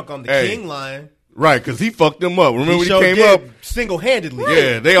hit can't them. jump on the Hey. king lion. Right, because he fucked them up. Remember when he sure came did up? single-handedly.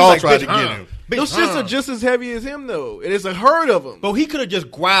 Yeah, they He's all like, tried "Bitch, to get him. Bitch, Those shits are just as heavy as him though, and it's a herd of them. But he could have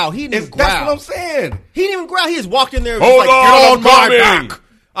just growled. He didn't even growl. That's what I'm saying. He didn't even growl. He just walked in there and Hold was like, on, get I'm on my coming. back.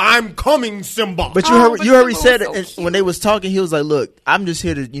 I'm coming, Simba. But Oh, you heard he Simba said was so it, and when they was talking, he was like, "Look, I'm just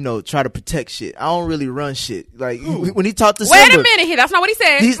here to try to protect shit. I don't really run shit." Like when he talked to Wait Simba, a minute, that's not what he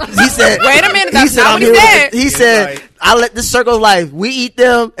said. he said, Wait a minute, he that's said, not I'm what he here said. He said, right. "I let this circle of life. We eat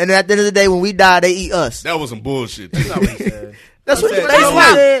them, and at the end of the day, when we die, they eat us." That was some bullshit. That's not what he said. That's what he said, basically "No,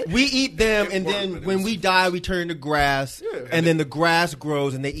 said. we eat them, and then when we die, we turn to grass, and then the grass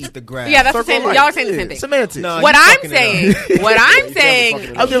grows, and they eat the grass. Yeah, that's the Circle same. of Y'all life. are saying the same thing. Semantics. No, What you I'm fucking it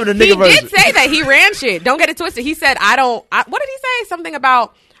saying, I'm giving a he nigga version. did say that he ran shit. Don't get it twisted. He said, what did he say? Something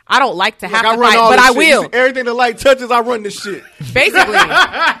about, I don't like to have Like, I to run fight, all but this I shit. will. Everything the light touches, I run this shit. Basically.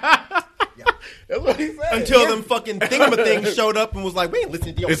 That's what he said. Until them fucking thingamathings showed up and was like, we ain't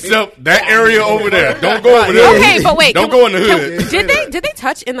listening to your Except that area over there. Don't go over there. Okay, but wait. Don't can go we- in the can- hood. Did they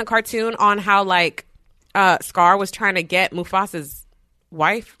touch in the cartoon on how like Scar was trying to get Mufasa's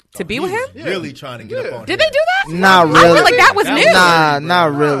wife to be with him? Really trying to get up on Did him. they do that? Not I really. feel like that was new. Nah,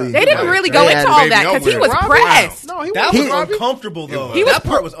 not really. They didn't really go They into had all Baby that because he Yoda. was Robbie? pressed. No, he That wasn't was Robbie. uncomfortable, though. He was that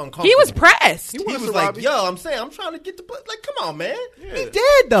part was uncomfortable. He was pressed. He wasn't was like, Robbie. yo, I'm saying, I'm trying to get the, like, come on, man. He's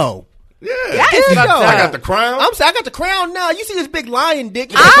dead, though. Yeah. That is There you fucked go. up. I got the crown. I'm saying, I got the crown now. You see this big lion dick.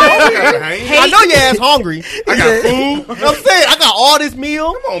 I I know your ass hungry. I got food. I'm saying, I got all this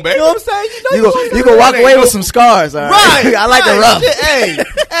meal. Come on, baby. You know what I'm saying? You know You go walk away with some scars. All right. Right. I like the right. rough.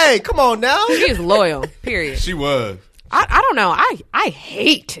 Shit, hey, come on now. She is loyal. Period. She was. I don't know. I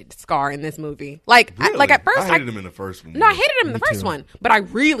hated Scar in this movie. Like at first, I hated him in the first one. No, I hated him in the first one, but I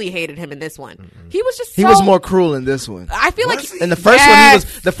really hated him in this one. He was just He so, was more cruel in this one. I feel like Was he? In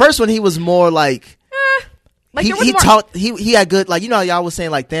the first one, he was more like. like there was he more, talked. He had good, like, you know how y'all was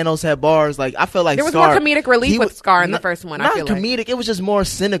saying like Thanos had bars. Like I felt like there was Scar, more comedic relief he with was- Scar in the not- first one. I Not feel like comedic. It was just more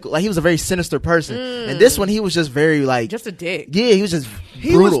cynical. Like he was a very sinister person. And this one, he was just very like. just a dick. Yeah, he was just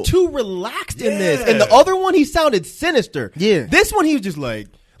He brutal. was too relaxed in this. Yeah. And the other one, he sounded sinister. Yeah. This one, he was just like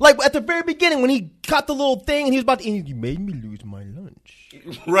at the very beginning when he caught the little thing and he was about to, you made me lose my lunch.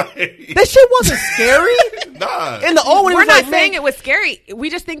 Right. That shit wasn't scary. Nah. And the old one, he We're was not like, saying man, it was scary. We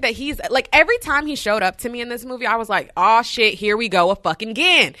just think that he's like every time he showed up to me in this movie, I was like, "Oh shit, here we go, a fucking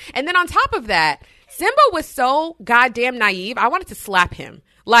again." And then on top of that, Simba was so goddamn naive. I wanted to slap him.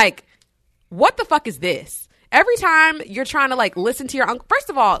 Like, what the fuck is this? Every time you're trying to like listen to your uncle. First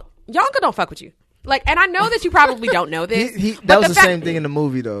of all, your uncle don't fuck with you. Like, and I know that you probably don't know this. That but was the fact- same thing in the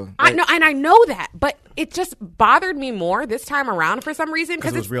movie though. I know, and I know that, but it just bothered me more this time around for some reason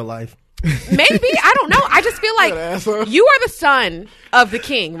because because it it's was real life. maybe I don't know. I just feel like asshole. you are the son of the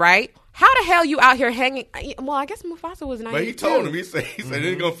king, right? How the hell you out here hanging? Well, I guess Mufasa was naive But he told too. him, he said it's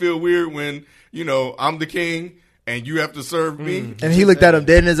going to feel weird when, I'm the king and you have to serve me. And he looked at him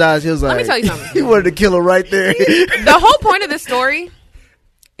dead in his eyes. He was like, me tell you something. He wanted to kill him right there. The whole point of this story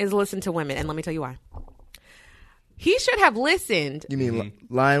is listen to women, and let me tell you why. He should have listened. You mean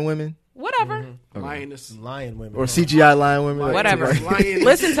lion women Whatever. Lioness. Lion women. or CGI lion women? Whatever. Lion.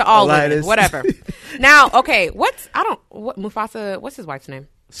 Listen to all women. Lioness. Whatever. Now, okay, Mufasa, what's his wife's name?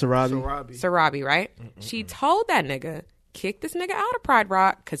 Sarabi. Robbie. Sarabi, right? She told that nigga, kick this nigga out of Pride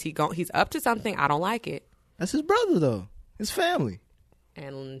Rock because he's up to something. I don't like it. That's his brother though. His family.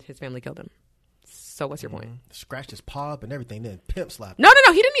 And his family killed him. So what's your point? Scratched his paw up and everything, then pimp slapped him. No.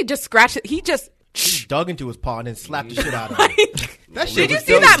 He didn't even just scratch it. He just. He dug into his paw and then slapped the shit out of him. That shit Did you was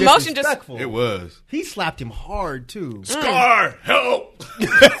see that so motion just- disrespectful. It was. He slapped him hard too. Scar, help.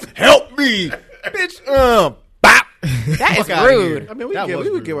 Help me, bitch. Bop. That is Fuck outta rude. here. I mean, That we was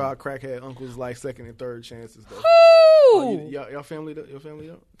would give rude. our crackhead uncles like second and third chances though. Ooh. Y'all family, your family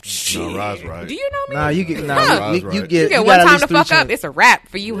though. No, Rod's right. Do you know me? Nah, you get Huh. you Right. get You get one got at time least to three fuck up, chances. it's a wrap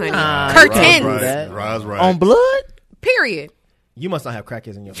for you, honey. Nah, Curtains. Rod's that. right. Rod's right. On blood. Period. You must not have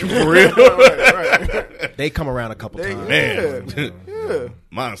crackheads in your For family. real. They come around a couple times. Man,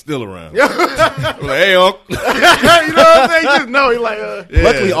 mine's still around. Like, hey, uncle. You know what I'm saying? Just know he like. Yeah.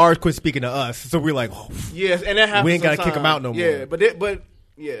 Luckily, ours quit speaking to us, so we're like, oh, Yes, and that happens. We ain't gotta kick sometimes. him out no more. Yeah, but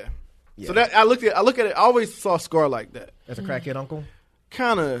yeah. So that I look at it. I always saw Scar like that. as a crackhead uncle.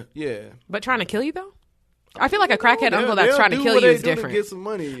 Kind of, yeah. But trying to kill you though? I feel like a crackhead uncle that's They'll trying to do kill what you they is do to different. Get some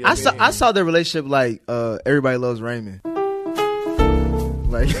money. I saw their relationship like Everybody Loves Raymond.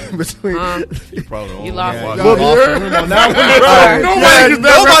 Like between You probably don't You wanna lost watch it. it.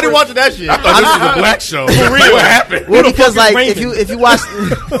 Nobody watching that shit. I thought this was a black show. What happened? well, because like Raymond? if you watch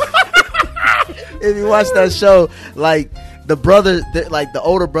if you watch that show, like the brother, like the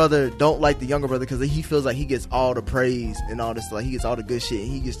older brother, don't like the younger brother because he feels like he gets all the praise and all this, like he gets all the good shit and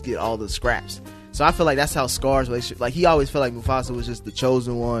he just get all the scraps. So I feel like that's how Scar's relationship. Like he always felt like Mufasa was just the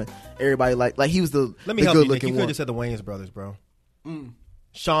chosen one. Everybody like he was the Let me the help you, good Nick. You looking could have one. just said the Wayans brothers, bro.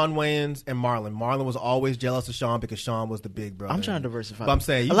 Sean Wayans and Marlon. Marlon was always jealous of Sean because Sean was the big brother. I'm trying to diversify. But I'm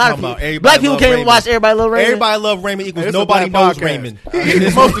saying, you a lot of talking about people, everybody black people love can't even Raymond. watch Everybody Love Raymond. Everybody love Raymond equals It's a nobody black knows podcast. Raymond.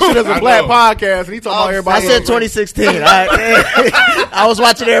 Most of the shit is a I black know. podcast, and he talking about everybody. I said 2016. I was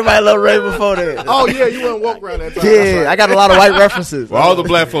watching Everybody Love Raymond before that. Oh yeah, you went woke around that time. Yeah, I got a lot of white references. For all the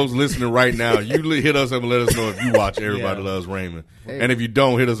black folks listening right now, you hit us up and let us know if you watch Everybody Loves Raymond, and if you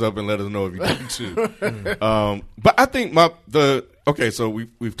don't, hit us up and let us know if you do too. But I think so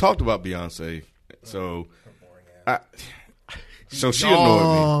we've talked about Beyonce, so she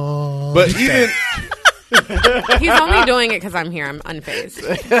annoyed me, but even He's only doing it because I'm here. I'm unfazed.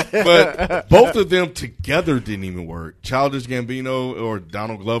 but both of them together didn't even work. Childish Gambino or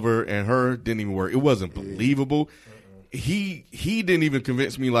Donald Glover and her didn't even work. It wasn't believable. He didn't even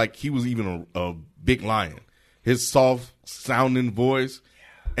convince me like he was even a big lion. His soft sounding voice.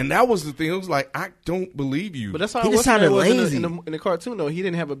 And that was the thing. It was like, I don't believe you. But that's how He it just was sounded in lazy. in the cartoon. Though he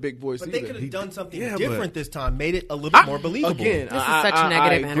didn't have a big voice But they either. could have done something Yeah, different but- this time, made it a little bit more believable. Again, This is I, such I,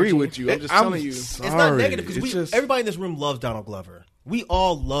 negative I agree energy. with you. I'm just I'm telling you. It's not sorry. negative because It's just- everybody in this room loves Donald Glover. We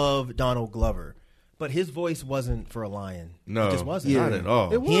all love Donald Glover, but his voice wasn't for a lion. no, it just wasn't. not at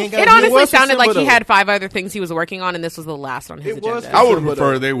all. It was. He ain't got It He honestly was for sounded like Simba, he though. had 5 other things he was working on, and this was the last on his It was agenda. I would have Simba,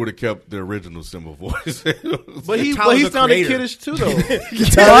 preferred though. they would have kept the original Simba voice. But he Tyler, the sounded creator. kiddish too, though.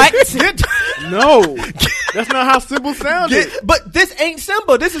 What? No, that's not how Simba sounded. But this ain't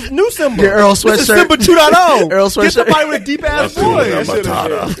Simba. This is new Simba. Your Earl This is sweatshirt. Simba 2.0. Earl Get sweatshirt. somebody with a deep ass voice.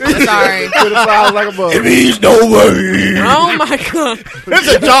 Sorry. Should have sounded like a bug. means no way. Oh my god. This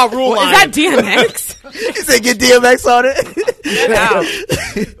is a Ja Rule Is line. that DMX? He said get DMX on it. Get out.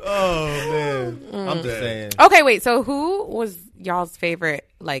 Oh man, I'm just saying. Okay, wait. So who was y'all's favorite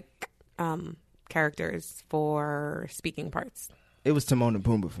characters for speaking parts? It was Timon and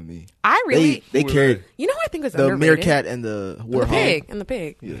Pumbaa for me. I really, They carried you know, who I think was the underrated. meerkat and the the warhog. pig, and the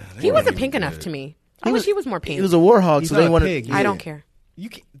pig. He wasn't pink enough to me. I wish he was more pink. He was a warhog, He's so not they a wanted. pig. I don't care.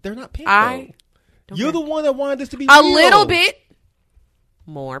 They're not pink. I though. You're the one that wanted this to be a real. little bit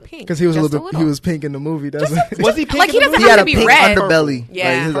more pink because he was Just a little bit. He was pink in the movie. That's Was he pink? Like, he in the doesn't movie? he had to a be pink red. underbelly. Yeah.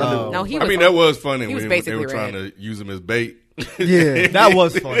 Like, his Oh. No, he I was. mean, that was funny He was when they basically were trying red. to use him as bait. Yeah. That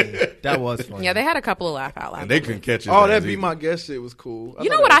was funny. That was funny. Yeah, they had a couple of laugh out loud. And they couldn't catch his Oh, ass that Be either. My Guest shit was cool. You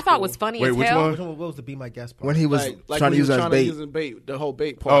know what I thought was funny Wait, as which hell? one? What was the Be My Guest part? When he was Like trying when to he use was it as trying bait. to use bait, the whole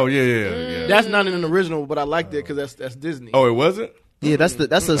bait part. Oh yeah. That's not in an original, but I liked it because that's Disney. Oh, it wasn't. Yeah, that's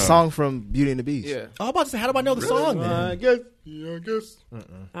the song from Beauty and the Beast. yeah. I was about to say, how do I know the song? Then? I guess. Oh,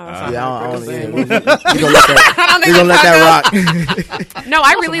 that's Yeah, not I good. don't, Same. you gonna let that. I don't You think gonna let that's that rock? No,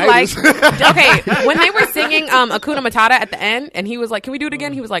 I really liked. Okay, when they were singing Akuna Matata at the end, and he was like, "Can we do it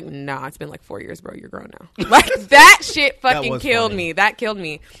again?" He was like, "Nah, it's been like 4 years, bro. You're grown now." Like that shit fucking was killed funny. me. That killed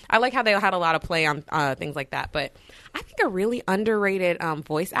me. I like how they had a lot of play on things like that. But I think a really underrated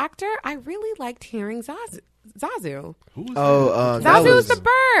voice actor. I really liked hearing Zazu. That Zazu's was- the Oh,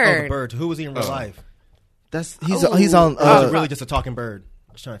 bird. the bird. Who was he in real life? That's he's on. Or was it really just a talking bird?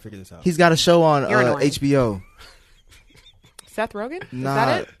 I was trying to figure this out. He's got a show on You're annoying. HBO. Seth Rogen. Is Nah,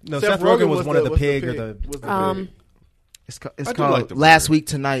 that it? No, Seth Rogen was one of the pig or the. was the pig. It's I do called like the Last bird. Week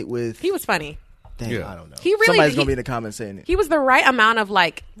Tonight with. He was funny. Damn, Yeah. I don't know. He really. Somebody's gonna be He, in the comments saying it. he was the right amount of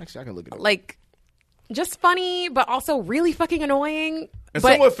like Actually, I can look it up. just funny, but also really fucking annoying. And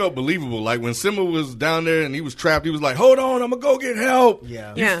But somewhat felt believable. Like when Simba was down there and he was trapped, he was like, "Hold on, I'm gonna go get help."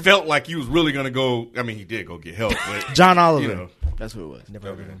 Yeah. You Yeah. felt like he was really gonna go. I mean, he did go get help, but John Oliver. You know. That's what it was. Never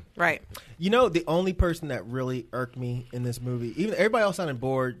heard of him. right. You know, the only person that really irked me in this movie, even everybody else sounded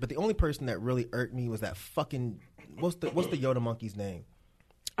bored, but the only person that really irked me was that fucking what's the Yoda monkey's name?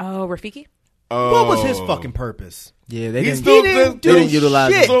 Oh, Rafiki. What was his fucking purpose? Yeah, they He's didn't. still didn't do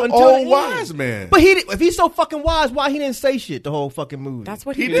utilize shit him. the until the old end. wise man. But if he's so fucking wise, why he didn't say shit the whole fucking movie? That's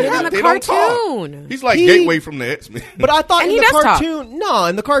what he he didn't did in have, the they don't talk. cartoon. He's like He- Gateway from the X-Men. But I thought And in he the does talk. cartoon,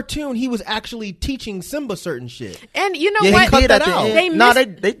 in the cartoon he was actually teaching Simba certain shit. And you know Yeah, what? he did cut at the that out. end. They No,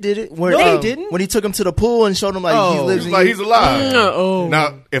 missed- they did it. Where, No, they didn't. When he took him to the pool and showed him like Oh. he lives He's in like, he's alive. oh.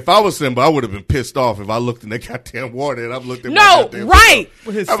 Now, if I was Simba, I would have been pissed off if I looked in that goddamn water and I've looked at my No, goddamn right.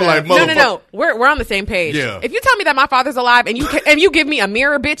 I'm like, No, motherfucker. no. We're on the same page. Yeah. If you tell me that my father's alive and you give me a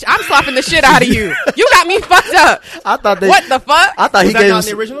mirror, bitch, I'm slapping the shit out of you. You got me fucked up. I thought they. What the fuck? I thought he Was that gave not him in the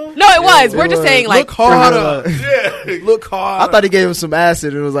some, original? No, it was. We're it just was. saying like Look harder. Yeah. Look hard. I thought he gave him some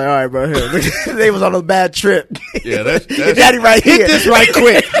acid and was like, all right, bro, here. They was on a bad trip. Yeah, that's Your daddy right here. Hit this right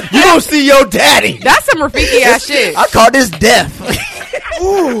quick. You don't see your daddy. that's some Rafiki ass shit. I call this death.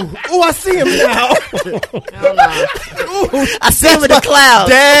 Ooh, I see him now. Hell no. I see him in the clouds.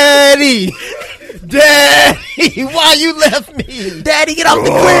 Daddy, why you left me? Daddy, get off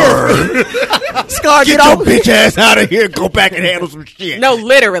the cliff. Scar, get off. bitch ass out of here. Go back and handle some shit. No,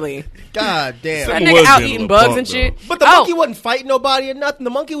 literally. God damn. That Simba nigga was out being a eating little bugs punk, and shit. But the Oh, monkey wasn't fighting nobody or nothing. The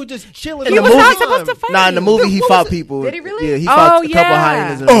monkey was just chilling. He the was whole not time. supposed to fight. Nah, in the movie he What fought was it? people. Did he really? Yeah, he fought Oh, a couple yeah.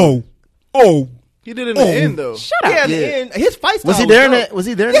 hyenas. In the He did it in the end though. Shut Yeah, up. in the end, his fight style Was he there in dope. that? Was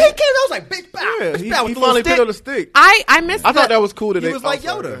he there in Yeah, he that? came. I was like, bitch, bow. Yeah, Bitch, he, bow he with the finally little picked up the stick. stick. I missed. I thought that was cool. That He they was like oh,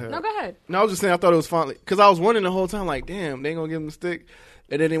 sorry, Yoda. go ahead. No, go ahead. No, I was just saying I thought it was finally because I was wondering the whole time like, damn, they ain't gonna give him the stick.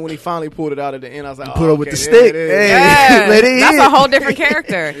 And then when he finally pulled it out at the end, I was like, Put oh, up with okay, the there stick. it is. Hey. Yeah, Let it that's in. a whole different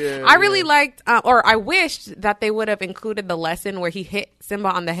character. Yeah, I really liked, or I wished that they would have included the lesson where he hit Simba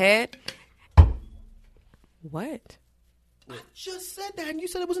on the head. What? Just said that, and you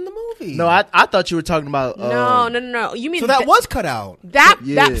said it was in the movie. No, I thought you were talking about. No. You mean so that was cut out. that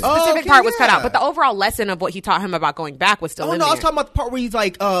Yeah. specific Oh, okay, part was cut yeah. out, but the overall lesson of what he taught him about going back was still Oh in no, I there. was talking about the part where he's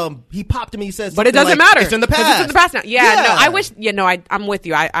like, he popped him. He says, But it something doesn't like, matter. It's in the 'Cause past. It's in the past now. Yeah, no, Yeah. I wish. Yeah, no, I'm with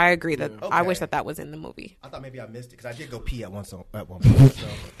you. I agree that I Okay. wish that was in the movie. I thought maybe I missed it because I did go pee at one point. So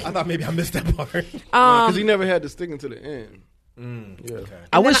I thought maybe I missed that part. Because he never had to stick until the end. Yeah.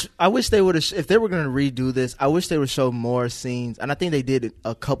 I wish they would have. If they were going to redo this, I wish they would show more scenes. And I think they did it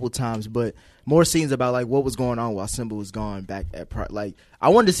a couple times, but more scenes about like what was going on while Simba was gone back at like. I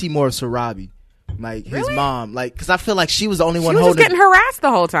wanted to see more of Sarabi, like his Really? mom, like because I feel like she was the only She one was just holding. getting harassed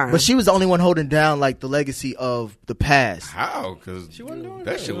the whole time. But she was the only one holding down like the legacy of the past. How? Because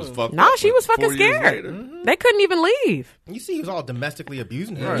that shit was fucked no, up. she was fucking 4 years scared. later. They couldn't even leave. You see, he was all domestically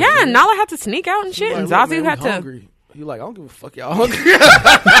abusing her. Yeah, and Nala had to sneak out and shit, Like, and look, Zazu man, we had to. hungry. He like, I don't give a fuck, y'all hungry.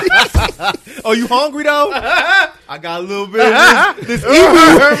 Oh, you hungry though? I got a little bit of this emu.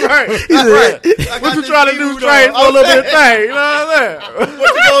 right. What you trying to do? Train for a little bit of thing. You know what I'm saying?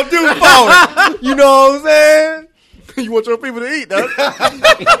 What you gonna do for it? You know what I'm saying? You want your people to eat, though.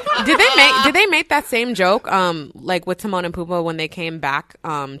 Did they make that same joke like with Timon and Pumbaa when they came back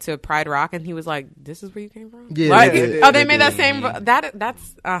to Pride Rock and he was like, "This is where you came from"? Yeah, Like, they did. oh, they made that same.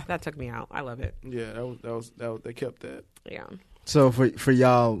 That took me out. I love it. Yeah, that was they kept that. Yeah. So for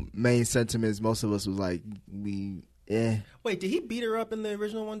y'all main sentiments, most of us was like Wait, did he beat her up in the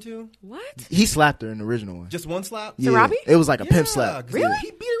original one too? What? He slapped her in the original one. Just one slap? Yeah, Sarabi? it was like a pimp Yeah, slap. 'cause Really?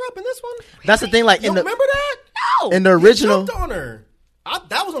 He beat her up in this one? That's the thing. Like You in the remember that? No. in the He original, jumped on her.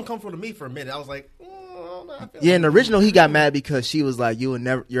 That was uncomfortable to me for a minute. I was like, yeah, in the original, he got mad because she was like, "You will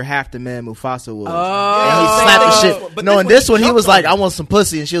never. You're half the man Mufasa was." Oh. And he Yeah, slapped the same shit. thing. But No, in this this one, one, he he was jumped like, on "I want some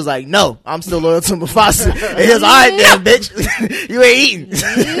pussy," and she was like, "No, I'm still loyal to Mufasa." And he was, "All right, then, bitch, you ain't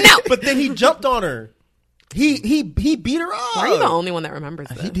eating." no. But then he jumped on her. He beat her up. Are you the only one that remembers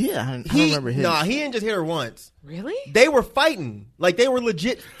that? He did. I don't He, remember him. nah, he didn't just hit her once. Really? They were fighting. Like, they were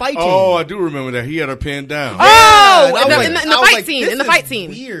legit fighting. Oh, I do remember that. He had her pinned down. Oh, And I in was the, like- in the, in I the was fight like, scene. this In the is fight scene.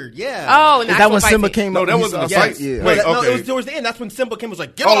 Weird, yeah. Oh, in the Is that actual when fight Simba scene. came No, up? that He's wasn't a like, fight. Yeah. Wait, No, okay. it was towards the end. That's when Simba came was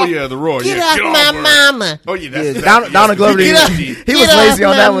like, get Oh off. yeah, the roar. Get yeah. off Get my off her. mama. Oh yeah, Yeah, that's Donald Glover. Get up. He was lazy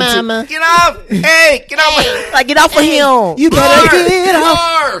on that one too. Get off. Hey, get off. Like, get off of him. You better Mark. get off.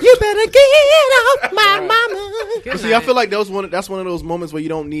 Mark. You better get off my mama. But see, I feel like that's one of those moments where you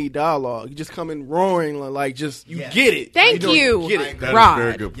don't need dialogue. You just come in roaring, like just you Yeah. get it. Thank don't you. Get it. That is Rod. a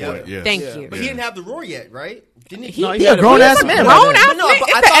very good point. Yeah. Yes. Thank Yeah. you. But he didn't have the roar yet, right? Didn't he? No, He a had grown ass voice. man. Grown by ass No, man. but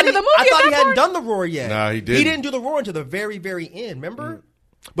It's I the thought end of the movie. I thought at he that hadn't point. done the roar yet. Nah, he He didn't. didn't do the roar until the very, very end. Remember?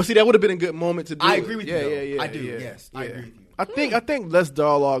 But see, that would have been a good moment to do. I it. agree with yeah, you, though. Yeah, yeah, I do, yeah. yes. I agree with you. I think less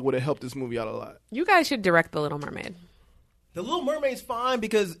dialogue would have helped this movie out a lot. You guys should direct The Little Mermaid. The Little Mermaid's fine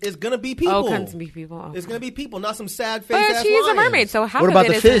because it's gonna be people. Oh, can be people. Okay. It's gonna be people, not some sad face. But she's a mermaid, so half What of about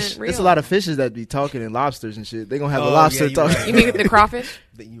it the fish? isn't real. There's a lot of fishes that be talking and lobsters and shit. They gonna have a Oh, lobster yeah, you're talking. right. You mean the crawfish?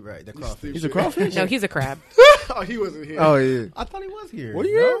 You're right. The crawfish. He's a crawfish. No, he's a crab. Oh, he wasn't here. Oh yeah. I thought he was here. What are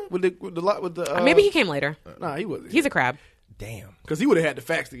you here? With the Maybe he came later. Nah, he wasn't. He's a crab. Damn. Because he would have had the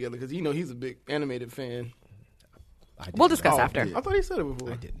facts together. Because he's a big animated fan. We'll discuss after. I thought he said it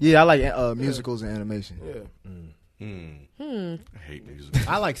before. I didn't. Yeah, I like musicals and animation. Yeah. I hate music.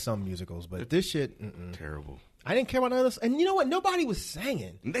 I like some musicals, but this shit. Terrible. I didn't care about none of this. And you know what? Nobody was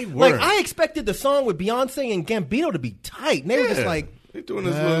singing. They Like, weren't. I expected the song with Beyonce and Gambino to be tight. And they were just like, they doing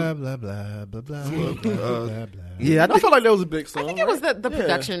this blah, little. blah, blah, blah, blah, blah, blah, blah. Yeah, I felt like that was a big song. I think it was the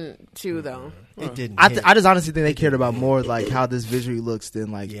production too, though. It didn't. I hit. just honestly think they cared about more like how this visually looks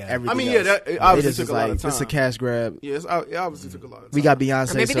than like Yeah. everything. I mean, else. yeah, that- it They obviously just took was a lot of This is a time. cash grab. Yes, it obviously took a lot of time. We got Or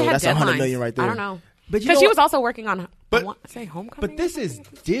Beyonce, maybe they so had that's deadlines. $100 million right there. I don't know. But you Because know she what? was also working on, But- I want to say Homecoming. But this is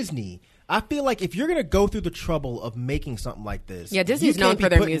Disney. I feel like if you're gonna go through the trouble of making something like this, Yeah, Disney's you can't known be for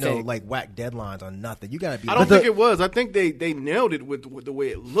their putting music. No, like whack deadlines on nothing. You gotta be. I don't like, think it was. I think they nailed it with the way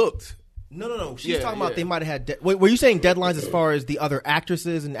it looked. No. She's Yeah, talking about yeah. they might have had. Wait, were you saying deadlines as far as the other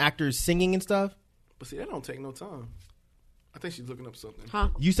actresses and actors singing and stuff? But see, that don't take no time. I think she's looking up something. Huh?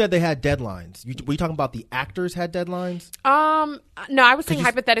 You said they had deadlines. Were you talking about the actors had deadlines? No, I was saying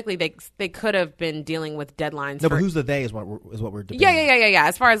hypothetically they could have been dealing with deadlines. No, for, but who's the they is what we're debating. yeah.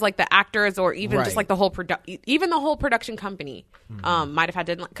 As far as like the actors or even Right. just like the whole even the whole production company might have had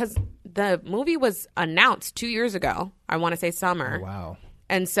deadlines because the movie was announced 2 years ago. I want to say summer. Oh, wow.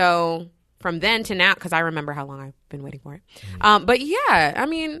 And so from then to now, because I remember how long I've been waiting for it. But yeah, I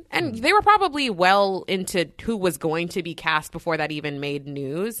mean, and they were probably well into who was going to be cast before that even made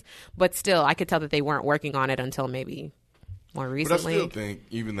news. But still, I could tell that they weren't working on it until maybe more But I recently. still think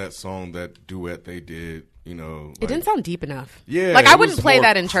even that song, that duet they did, you know, It didn't sound deep enough. Yeah, like I it wouldn't was play more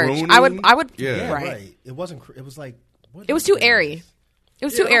that in church. crooning. I would. Yeah. Yeah, right. right. It wasn't. It was like. What It was too airy. It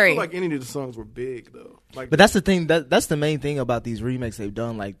was Yeah, too I don't airy. feel like any of the songs were big though. Like, But that's the thing. That's the main thing about these remakes they've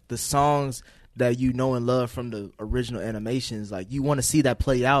done. Like the songs that you know and love from the original animations, like you want to see that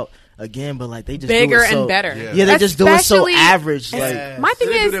play out again, but like they just Bigger do it so, and better. Yeah, they just do it so Especially- average. Like Yeah. My thing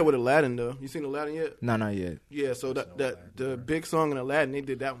they do is, that with Aladdin though. You seen Aladdin yet? no, not yet. Yeah. So the big song in Aladdin, they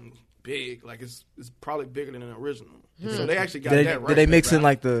did that one big. Like it's probably bigger than an original. So they actually got Did they, that right. did they mix in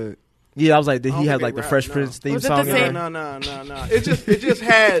like the? Yeah, I was like, did I he don't have think like they the Fresh rap, Prince theme Was it the song? in same- there? No. It just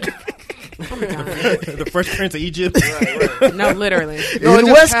had. the Fresh Prince of Egypt. no, literally. No, it In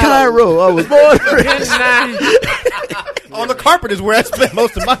just West had- Cairo, I was born. Good night. On the carpet is where I spent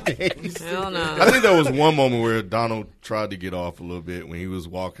most of my days. Hell no. I think there was one moment where Donald tried to get off a little bit when he was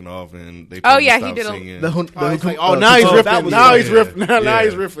walking off, and they Oh, told him yeah, to he stop did a- singing. He's like, now he's riffing. that was Now funny. he's riffing. Now Yeah.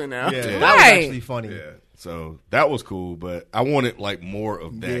 he's riffing now. Yeah, that was Right. actually funny. Yeah, so that was cool, but I wanted like more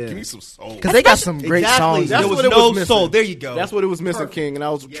of that. Yeah. Give me some soul. Because they got some great songs. That's There was what it no was missing. soul. There you go. That's what it was missing, Perfect. King. And I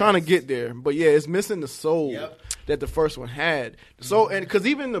was trying to get there, but yeah, it's missing the soul that the first one had. So, and because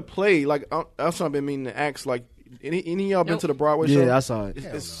even the play, like that's what I've been meaning to ask. Like, any of y'all been Nope. to the Broadway show? Yeah, I saw it.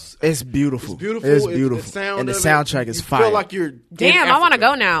 It's beautiful. It's beautiful. It's It- beautiful. the sound and the of it, soundtrack is you fire. Feel like you're Damn, in I want to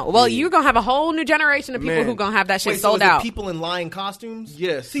Africa. go now. Well, you're gonna have a whole new generation of people Man. who gonna have that shit Wait, so sold is it out. people in lion costumes?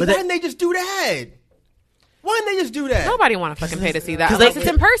 Yes. See, But why didn't they just do that? Why didn't they just do that? Nobody want to fucking pay to see that unless it's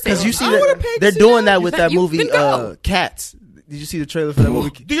in person. Because you see I would've that paid to they're see doing that. that with that You movie can go. Cats. Did you see the trailer for that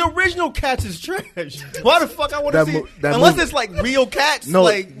movie? The original Cats is trash. Why the fuck I want to That see? mo- that Unless movie- it's like real cats. No,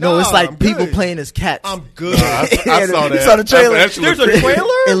 like, no, it's nah, like I'm people good. playing as cats. I'm good. I saw You that. saw the trailer? That actually There's looked a crazy.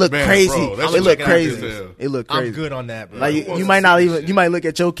 trailer? It looked Man, crazy. bro, that It shit looked check it out crazy. yourself. It looked I'm crazy. good on that, bro. Like wants you to might see not this even shit? you might look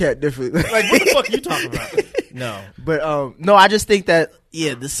at your cat differently. like, what the fuck are you talking about? No. But no, I just think that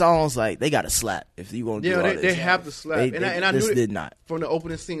the songs like they got to slap if you gonna do Yeah, all they this. have to slap. They- and I this knew it did not. from the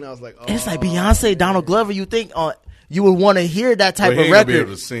opening scene. I was like, oh, And it's like Beyonce, Donald Glover. You think you would want to hear that type Well, he of ain't gonna be able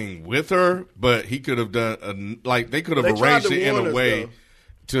record? to sing with her, but he could have done like they could have They tried arranged to it in warn a us, way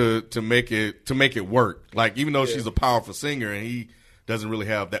to make it work. Like even though she's a powerful singer and he doesn't really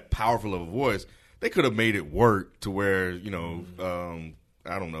have that powerful of a voice, they could have made it work to where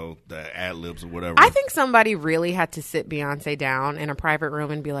I don't know, the ad libs or whatever. I think somebody really had to sit Beyonce down in a private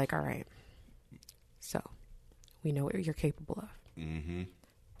room and be like, all right, so we know what you're capable of. Mm-hmm.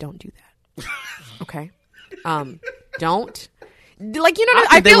 Don't do that. Okay? Don't. Like, you know,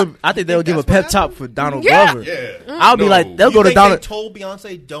 I feel... I think they would give a pep talk for Donald Yeah. Glover. Yeah. I'll be No. like, they'll You go to think Donald. they told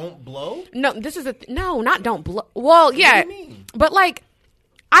Beyonce don't blow? No, this is no, not don't blow. Well, yeah. do you mean? But, like,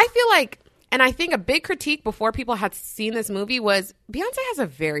 I feel like... And I think a big critique before people had seen this movie was Beyonce has a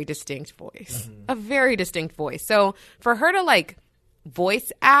very distinct voice. A very distinct voice. So for her to, like,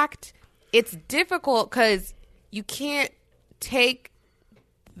 voice act, it's difficult because you can't take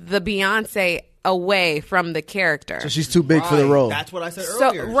the Beyonce away from the character. So she's too big for the role. That's what I said So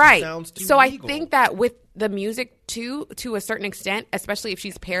earlier. She right. sounds too So I legal. think that with the music too, to a certain extent, especially if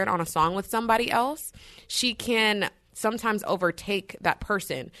she's paired on a song with somebody else, she can sometimes overtake that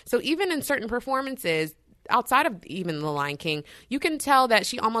person. So even in certain performances, outside of even The Lion King, you can tell that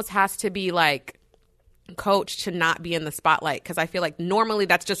she almost has to be like coached to not be in the spotlight, because I feel like normally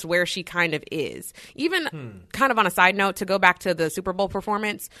that's just where she kind of is. Even kind of on a side note, to go back to the Super Bowl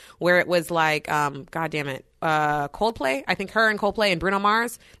performance where it was like, God damn it, Coldplay. I think her and Coldplay and Bruno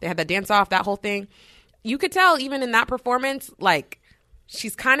Mars, they had the dance off, that whole thing. You could tell even in that performance, like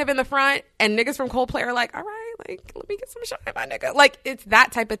she's kind of in the front, and niggas from Coldplay are like, all right, like let me get some shine, my nigga. Like it's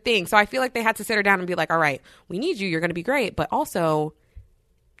that type of thing. So I feel like they had to sit her down and be like, all right, we need you. You're going to be great, but also,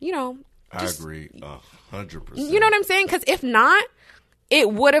 you know. I agree 100%. You know what I'm saying? Because if not,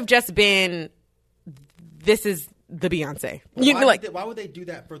 it would have just been, this is the Beyonce. You know, like, why would they do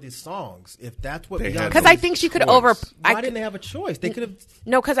that for these songs if that's what? They had because I think she could choice. Why didn't they have a choice? They could have.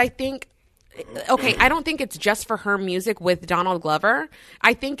 No, because I think. Okay, I don't think it's just for her music with Donald Glover.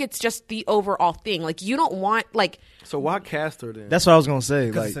 I think it's just the overall thing. Like, you don't want, like... So why cast her then? That's what I was gonna say.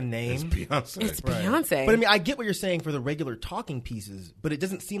 Because Like, it's a name. Beyonce. It's Beyonce. But I mean, I get what you're saying for the regular talking pieces, but it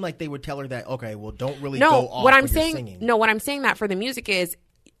doesn't seem like they would tell her that. Okay, well, don't really no, go off what I'm when you're saying... singing. No, what I'm saying that for the music is...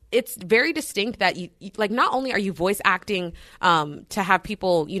 It's very distinct that you like. Not only are you voice acting to have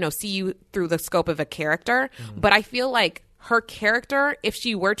people, you know, see you through the scope of a character, but I feel like her character, if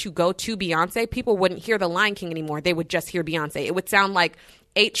she were to go to Beyonce, people wouldn't hear the Lion King anymore. They would just hear Beyonce. It would sound like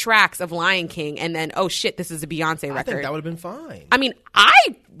 8 tracks of Lion King, and then oh shit, this is a Beyonce record. I think that would have been fine. I mean, I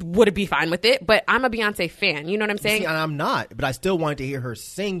would be fine with it, but I'm a Beyonce fan. You know what I'm saying? See, and I'm not, but I still wanted to hear her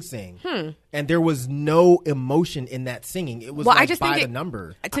sing. And there was no emotion in that singing. It was Well, like I just by think the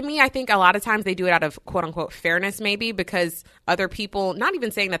number. To me, I think a lot of times they do it out of quote unquote fairness, maybe because other people, not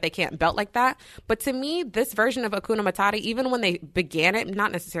even saying that they can't belt like that, but to me, this version of Hakuna Matata, even when they began it,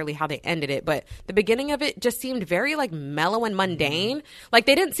 not necessarily how they ended it, but the beginning of it just seemed very like mellow and mundane. Like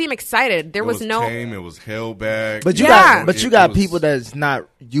they didn't seem excited. There It was no. tame, it was held back. but you Yeah. got people that's not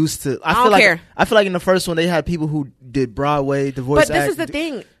used to. I feel don't like care. I feel like in the first one they had people who did Broadway, the voice. But this is the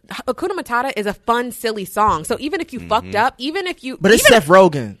thing. Hakuna Matata is a fun, silly song. So even if you fucked up, even if you, But it's even Seth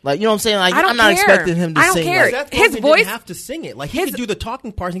Rogen. Like, you know what I'm saying? Like, I don't I'm not care. expecting him to I don't sing. care. Like, Seth His Rogen voice- didn't have to sing it. Like he could do the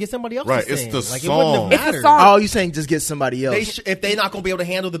talking parts and get somebody else Right, to it's sing. the Like it wouldn't have song. It's the mattered. song. oh, you saying just get somebody else? If they're not going to be able to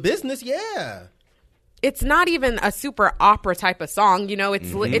handle the business, yeah. it's not even a super opera type of song, you know.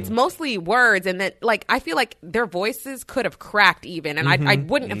 It's mostly words, and then like I feel like their voices could have cracked even, and I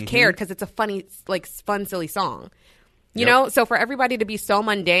wouldn't have cared because it's a funny, like fun, silly song, you know. So for everybody to be so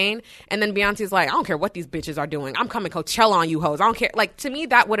mundane, and then Beyonce's like, I don't care what these bitches are doing, I'm coming Coachella on you hoes. I don't care. Like to me,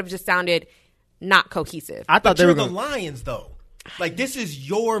 that would have just sounded not cohesive. I thought But they you're were the going. Lions, though. Like this is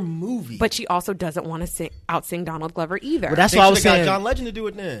your movie. But she also doesn't want to out-sing Donald Glover either. But that's they what I should was have got saying. John Legend to do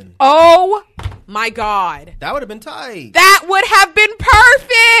it then. Oh my God, That would have been tight. that would have been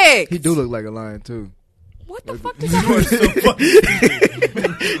perfect. He do look like a lion too. What the fuck does that?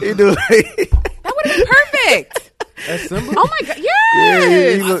 He do. That would have been perfect. That's Simba? Oh my God,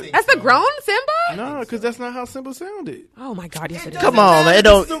 yes. he look- That's the grown Simba. No, because that's not how Simba sounded. Oh my God, yes it is. Come on, man. It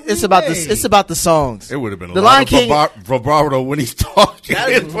don't. It's the It's about the. remake. It's about the songs. It would have been a The lot Lion of King- vibrato when he's talking. That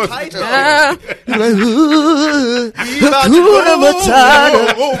It is was tight. just- He's like, ooh, about to Hakuna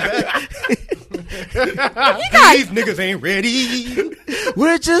Matata. These niggas ain't ready.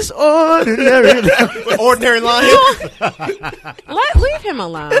 We're just ordinary. Ordinary Lions. Leave him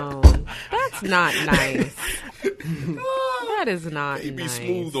alone. That's not nice. That is not He'd be nice.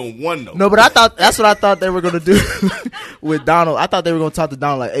 smooth on one note. No, but I thought that's what I thought they were gonna do with Donald. I thought they were gonna talk to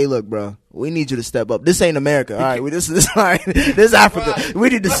Donald like, "Hey, look, bro, we need you to step up. This ain't America, all right? This is Africa. Right. We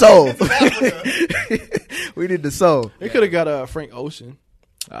need the soul. We need the soul." They could have got Frank Ocean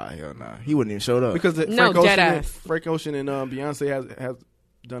Oh hell nah, he wouldn't even showed up. because No, Frank Ocean, deadass. Frank Ocean and Beyonce has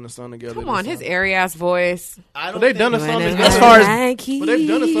done a song together. Come this on, his song. airy ass voice. I But they've done a song together. As far as- But they've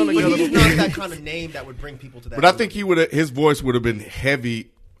done a song But together. he's not that kind of name that would bring people to that. But I movie. think he would. His voice would have been heavier,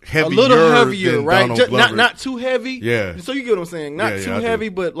 A little heavier, than right? Donald Not Glover. too heavy. Yeah. So you get what I'm saying? Not Yeah, too I do. heavy,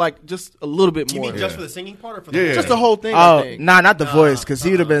 but like just a little bit You more. mean just Yeah. for the singing part or for the Yeah, whole Just yeah. the whole thing. I Oh, think. not the voice, because he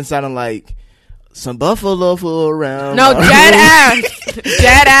would have been sounding like some buffalo fool around. No, dead ass. Dead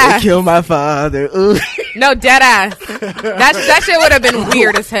They ass. killed my father. Ooh. No, dead ass. That shit would have been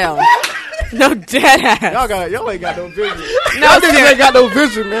weird as hell. No, dead ass. Y'all ain't got no vision. No, Y'all niggas ain't got no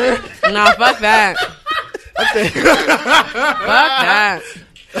vision, man. Nah, fuck that. Fuck that.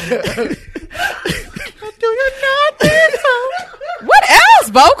 Do you not think so? What else?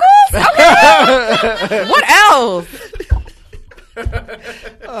 Vocals? Okay. What else?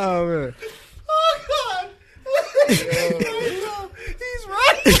 Oh man. Oh God. He's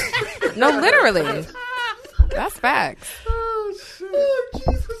right. No, literally. That's facts. Oh,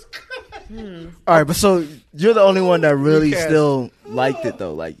 Jesus Christ. All right, but so you're the only one that really Recast. still liked it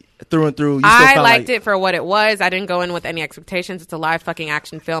though, like through and through. You still I felt liked like, it for what it was. I didn't go in with any expectations. It's a live fucking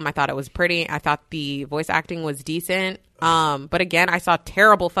action film. I thought it was pretty. I thought the voice acting was decent. But again, I saw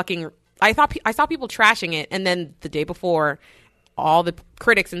terrible fucking. I saw people trashing it, and then the day before, all the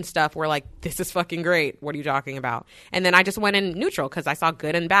critics and stuff were like, "This is fucking great. What are you talking about?" And then I just went in neutral because I saw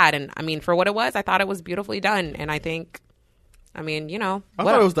good and bad. And I mean, for what it was, I thought it was beautifully done. And I think, I mean, you know, I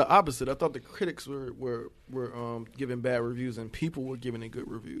thought it was the opposite. I thought the critics were giving bad reviews and people were giving it good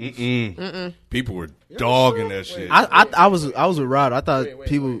reviews. People were dogging that shit. I was with Rod. I thought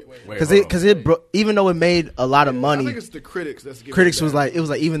people because even though it made a lot of I money, think it's the critics that's giving critics it was bad like it was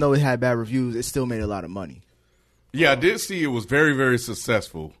like even though it had bad reviews, it still made a lot of money. Yeah, I did see it was very, very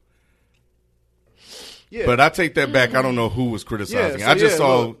successful. Yeah. But I take that back. I don't know who was criticizing. I just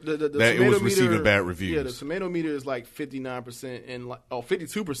saw look, the that it was tomato receiving meter- bad reviews. Yeah, the tomato meter is like 59% and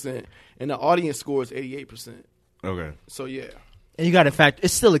 52%, and the audience score is 88%. Okay. So yeah, And you got to fact,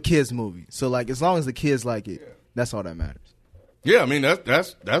 it's still a kids movie. So like as long as the kids like it, that's all that matters. Yeah, I mean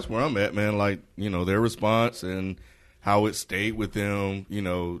that's where I'm at, man. Like, you know, their response and how it stayed with them, you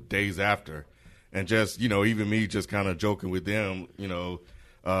know, days after. And just, you know, even me just kind of joking with them, you know,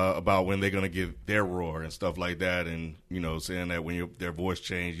 about when they're going to give their roar and stuff like that. And, you know, saying that when their voice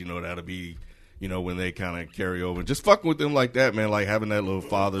change, you know, that'll be, you know, when they kind of carry over. Just fucking with them like that, man, like having that little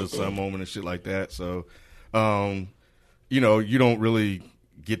father-son moment and shit like that. So, you know, you don't really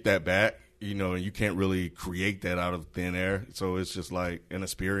get that back, you know, and you can't really create that out of thin air. So it's just like an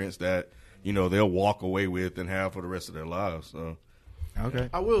experience that, you know, they'll walk away with and have for the rest of their lives. So. Okay.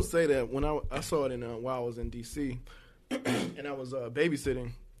 I will say that when I saw it while I was in D.C. and I was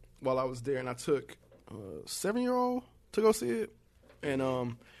babysitting while I was there, and I took a 7-year-old to go see it, and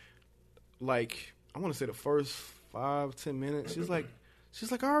like I want to say the first 5-10 minutes, she's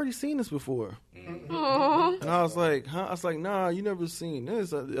like, I already seen this before, and I was like, huh? I was like, nah, you never seen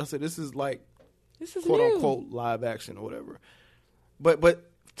this. I said, this is quote new. unquote live action or whatever, but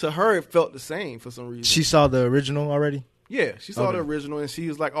to her it felt the same for some reason. She saw the original already? Yeah, she saw Okay. the original, and she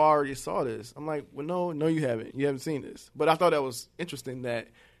was like, oh, I already saw this. I'm like, well, no, you haven't. You haven't seen this. But I thought that was interesting that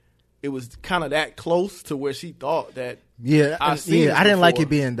it was kind of that close to where she thought that. Yeah, I've seen this I didn't like before. it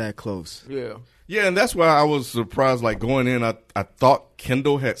being that close. Yeah. Yeah, and that's why I was surprised. Like going in, I thought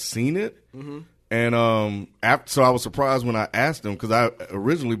Kendall had seen it, and so I was surprised when I asked him because I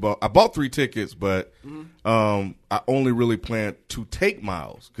originally bought 3 tickets, but I only really planned to take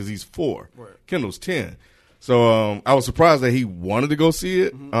Miles because he's 4, Right. Kendall's 10. So I was surprised that he wanted to go see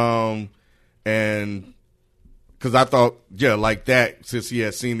it, and because I thought, yeah, like that, since he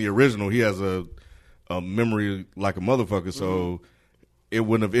had seen the original, he has a memory like a motherfucker, so it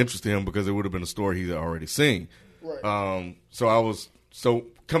wouldn't have interested him because it would have been a story he had already seen. Right. So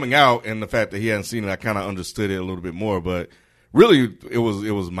coming out and the fact that he hadn't seen it, I kind of understood it a little bit more. But really, it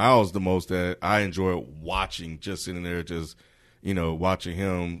was Miles the most that I enjoyed watching, just sitting there, just, you know, watching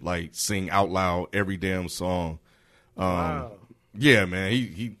him like sing out loud every damn song. Wow. Yeah, man,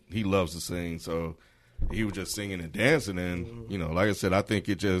 he loves to sing, so he was just singing and dancing, and you know, like I said, I think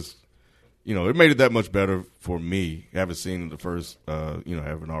it just, you know, it made it that much better for me. Haven't seen it the first, you know,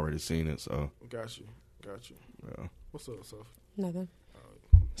 haven't already seen it, so Got you. yeah. What's up, Soph? Nothing.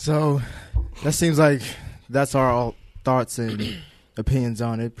 So that seems like that's our all thoughts and opinions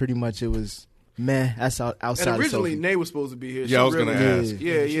on it. Pretty much it was meh. That's outside And originally, of Sophie. Nay was supposed to be here. Yeah, I was really- gonna ask.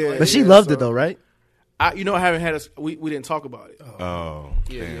 Yeah. But she yeah, loved so- it though, right? I haven't had we didn't talk about it. Oh,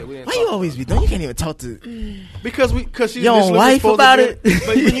 Yeah, damn. we didn't. Why talk you about always be doing? You can't even talk to because she's your own initially wife supposed to about be- it.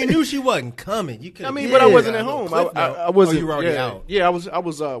 But when you knew she wasn't coming, you could. I mean, but I wasn't at home. Cliff I note. wasn't. Oh, you were already yeah, out. Yeah, I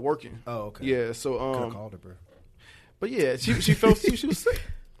was working. Oh, okay. Yeah, so Could have called her, bro. but yeah, she felt she was sick.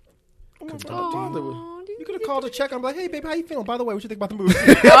 Oh my God. You could have called her, check. I'm like, hey, baby, how you feeling? By the way, what you think about the movie?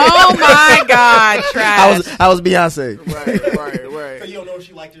 Oh my God, trash. I was Beyonce. Right. So you don't know if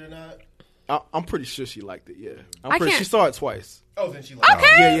she liked it or not? I'm pretty sure she liked it. Yeah, I can't- She saw it twice. Oh, then she liked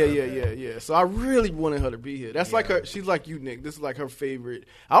it. Yeah. So I really wanted her to be here. That's like her. She's like you, Nick. This is like her favorite.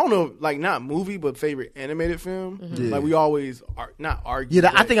 I don't know, like not movie, but favorite animated film. Yeah. Like we always not argue. Yeah,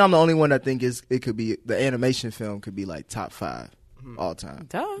 I but- think I'm the only one that think it could be the animation film could be like top 5 all time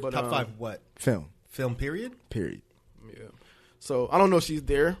Duh. But, Top 5 what? film. Film period? Period. Yeah. So I don't know if she's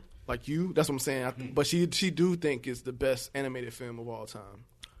there like you. That's what I'm saying. But she do think it's the best animated film of all time,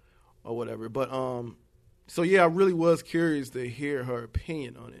 or whatever. But so yeah, I really was curious to hear her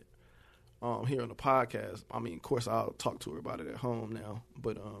opinion on it. here on the podcast. I mean, of course, I'll talk to her about it at home now.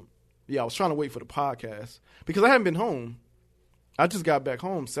 But yeah, I was trying to wait for the podcast because I haven't been home. I just got back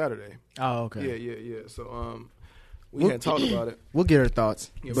home Saturday. Oh, okay. Yeah. So we hadn't talked about it. We'll get her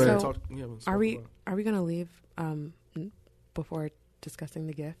thoughts. Yeah, But- So, we'll Are we gonna leave before discussing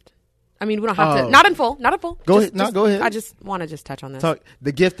the gift? I mean, we don't have to. Not in full. Go ahead. No, go ahead. I just want to just touch on this. Talk.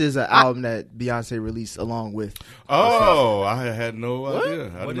 The Gift is an album that Beyonce released along with. Oh, I had no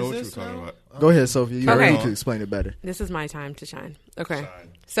idea. I What didn't know is what you were this talking now? about. Go ahead, Sophie. You Okay. need to explain it better. This is my time to shine. Okay.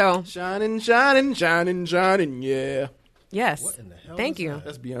 So shining, yeah. yes, What in the hell thank is you. that?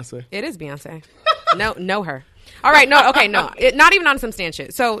 That's Beyonce. It is Beyonce. Know her. All right. No. Okay. No. Not even on some stand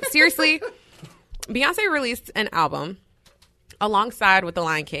shit. So seriously, Beyonce released an album alongside with The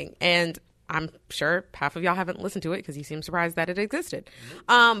Lion King, and I'm sure half of y'all haven't listened to it because you seem surprised that it existed.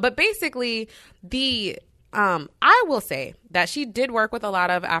 But basically, I will say that she did work with a lot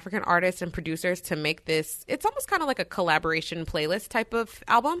of African artists and producers to make this. It's almost kind of like a collaboration playlist type of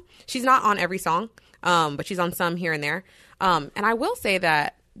album. She's not on every song, but she's on some here and there. And I will say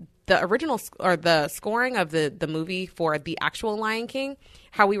that the original or the scoring of the movie for the actual Lion King,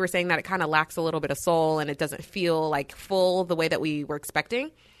 how we were saying that it kind of lacks a little bit of soul and it doesn't feel like full the way that we were expecting.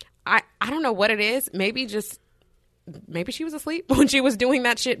 I don't know what it is. Maybe she was asleep when she was doing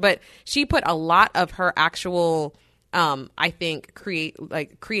that shit, but she put a lot of her actual, I think,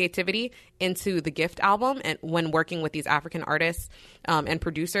 creativity into the Gift album and when working with these African artists and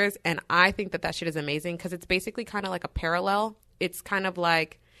producers. And I think that shit is amazing because it's basically kind of like a parallel. It's kind of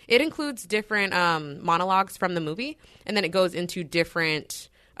like, it includes different monologues from the movie, and then it goes into different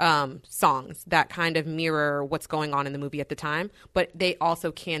songs that kind of mirror what's going on in the movie at the time, but they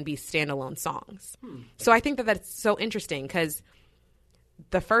also can be standalone songs. So I think that that's so interesting because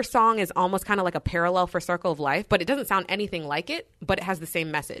the first song is almost kind of like a parallel for Circle of Life, but it doesn't sound anything like it, but it has the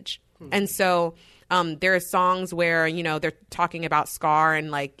same message. And so there are songs where, you know, they're talking about Scar and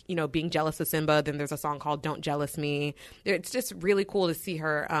like, you know, being jealous of Simba. Then there's a song called Don't Jealous Me. It's just really cool to see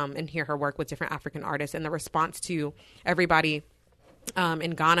her and hear her work with different African artists, and the response to everybody in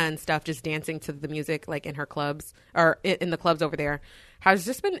Ghana and stuff just dancing to the music like in her clubs or in the clubs over there has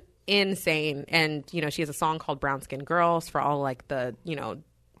just been insane. And you know, she has a song called Brown Skin Girls for all like the, you know,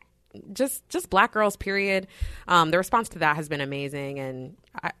 just black girls, period. The response to that has been amazing, and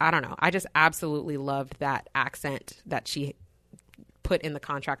I don't know, I just absolutely loved that accent that she put in the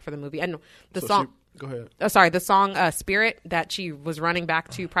contract for the movie. And the song Go ahead. the song Spirit that she was running back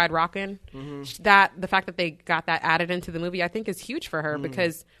to Pride Rockin', that the fact that they got that added into the movie, I think is huge for her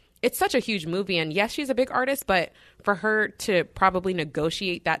because it's such a huge movie. And yes, she's a big artist, but for her to probably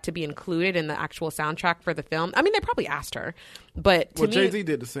negotiate that to be included in the actual soundtrack for the film, I mean, they probably asked her, but to me, Jay-Z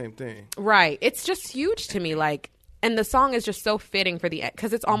did the same thing. right, it's just huge to me. Like, and the song is just so fitting for the end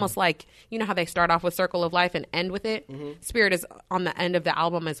because it's almost like, you know how they start off with Circle of Life and end with it. Spirit is on the end of the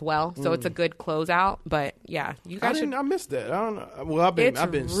album as well, so it's a good closeout. But yeah, you guys should. I missed that. I don't know. Well, I've been It's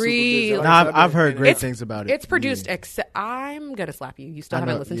super busy. really- Like No, I said, I've heard been- great things about it. It's produced. I'm gonna slap you. You still I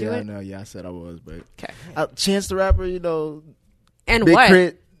haven't know, listened yeah, to I it. know. Yeah, I said I was, but Okay. Chance the Rapper, you know, And Big what?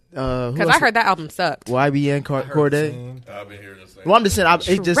 Crit. Because I heard that album sucked. YBN Corday. I've been hearing the same. Well, I'm just saying,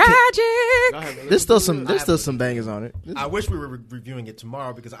 it just Tragic. there's still some bangers on it. I wish we were reviewing it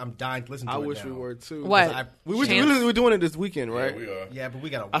tomorrow because I'm dying to listen to I it wish now. we were too. What? We're doing it this weekend, right? Yeah, we are. Yeah, but we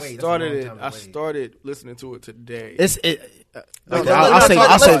gotta I wait. started That's a it. long time I to wait. started listening to it today. It's No, I'll say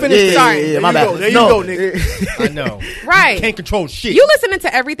let's finish yeah, this. yeah, Sorry. yeah, my There bad. you go, there you No. go, nigga. I know. Right. Can't control shit. You listening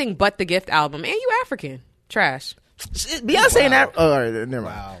to everything but the Gift album, and you African. Trash. Beyonce and that. Oh, all right, never mind.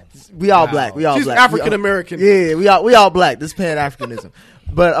 Wow. We all Wow. black. We all She's black. African American. Yeah, we all black. This Pan Africanism.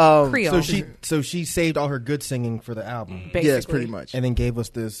 But Creole. So she saved all her good singing for the album, Basically. yes, pretty much. and then gave us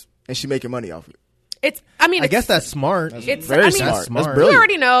this. And she making money off it. It's. I mean, I guess that's smart. It's Very I mean, smart. That's smart. That's We brilliant.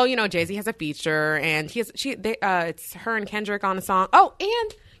 already know, Jay-Z has a feature, and it's her and Kendrick on a song. Oh,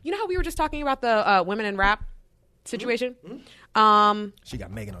 and you know how we were just talking about the women in rap situation? She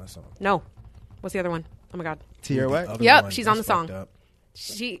got Megan on the song. No. What's the other one? Oh my God. Tierra Whack. Other Yep, one, she's on that's the song. fucked up.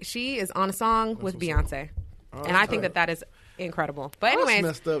 She is on a song with Beyonce. And I think that is incredible. But That's anyways,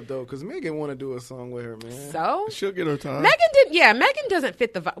 messed up though, because Megan want to do a song with her, man. so She'll get her time. Megan doesn't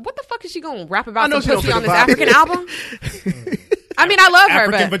fit the vibe. What the fuck is she going to rap I about know some she don't pussy fit on the this vibe. African album? I mean, I love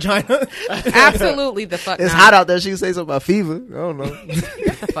African her, but vagina. absolutely the fuck It's not. hot out there. She can say something about fever. I don't know.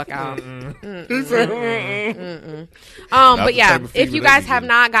 Get the fuck out. Not But the yeah, type of if fever you they guys be have getting.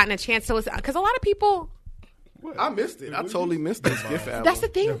 not gotten a chance to listen, because a lot of people I missed it. I totally missed this Gift album. That's the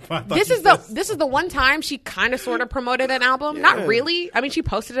thing. This is the one time she kind of sort of promoted an album. Yeah. Not really. I mean, she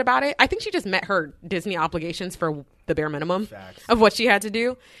posted about it. I think she just met her Disney obligations for the bare minimum of what she had to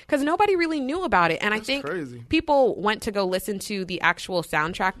do because nobody really knew about it. And I think crazy. People went to go listen to the actual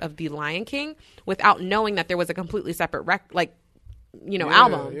soundtrack of The Lion King without knowing that there was a completely separate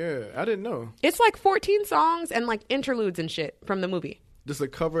album. Yeah, I didn't know. It's like 14 songs and like interludes and shit from the movie. Does the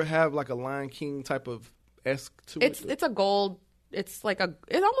cover have like a Lion King type of esque to it? It's a gold. It's like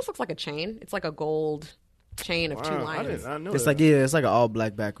it almost looks like a chain. It's like a gold chain of two lions. I know It's that. it's like an all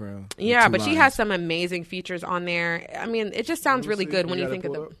black background. Yeah, with but two she lions. has some amazing features on there. I mean, it just sounds really see. good You when you gotta think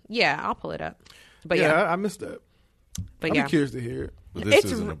of pull the. it up? Yeah, I'll pull it up. But yeah, I missed that. but I'd yeah, be curious to hear it. But this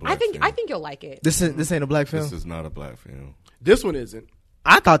isn't a black film. I think you'll like it. This ain't a black film. This is not a black film. This one isn't.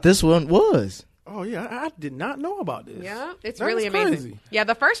 I thought this one was. Oh yeah, I did not know about this. Yeah, it's That really is amazing. crazy. Yeah,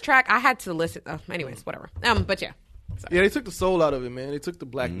 the first track I had to listen. Anyways, whatever. But yeah. Yeah, they took the soul out of it, man. They took the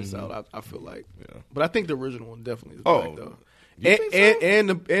blackness out. I feel like. Yeah. But I think the original one definitely is Oh, black though. you think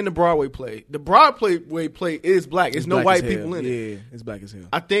so? And the Broadway play. The Broadway play is black. There's no Black white as people hell. in it. Yeah, it's black as hell.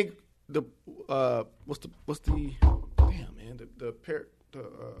 I think the what's the damn man the parrot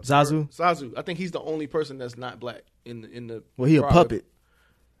Zazu? I think he's the only person that's not black in the. Well, he a Broadway. puppet.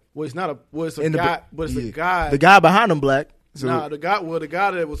 Well, it's not a. Well, it's a In the guy. br- But it's yeah. a guy. The guy behind him black. So Nah, the guy. Well, the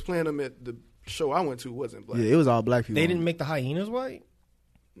guy that was playing him at the show I went to wasn't black. yeah, it was all black people. They didn't make the hyenas white?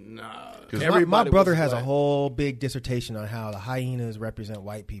 Nah, My brother was has a black. whole big dissertation on how the hyenas represent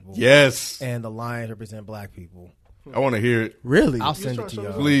white people. Yes. And the lions represent black people. I want to hear it. Really? I'll send it to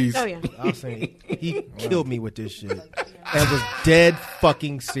y'all. Please. Oh yeah. I'll send it. He killed me with this shit. And was dead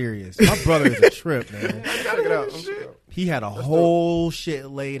fucking serious. My brother is a trip, man. Check it out. He had a whole shit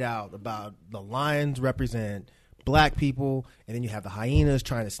laid out about the lions represent black people, and then you have the hyenas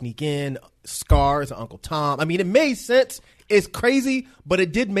trying to sneak in, Scars, Uncle Tom. I mean, it made sense. It's crazy, but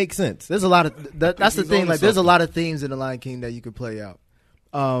it did make sense. There's a lot of that's the He's thing. onto Like, there's a something. lot of themes in the Lion King that you could play out.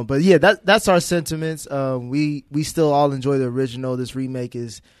 But yeah, that's our sentiments. We still all enjoy the original. This remake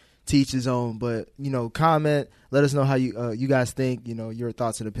is teach his own. But comment. Let us know how you guys think. Your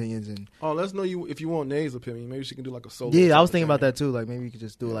thoughts and opinions. And Oh, let us know if you want Nae's opinion. Maybe she can do like a solo. yeah, I was type thinking of about thing. that too. Like maybe you could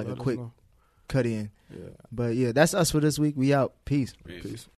just do like a let us quick know. cut in. Yeah. But yeah, that's us for this week. We out. Peace. Peace. Peace.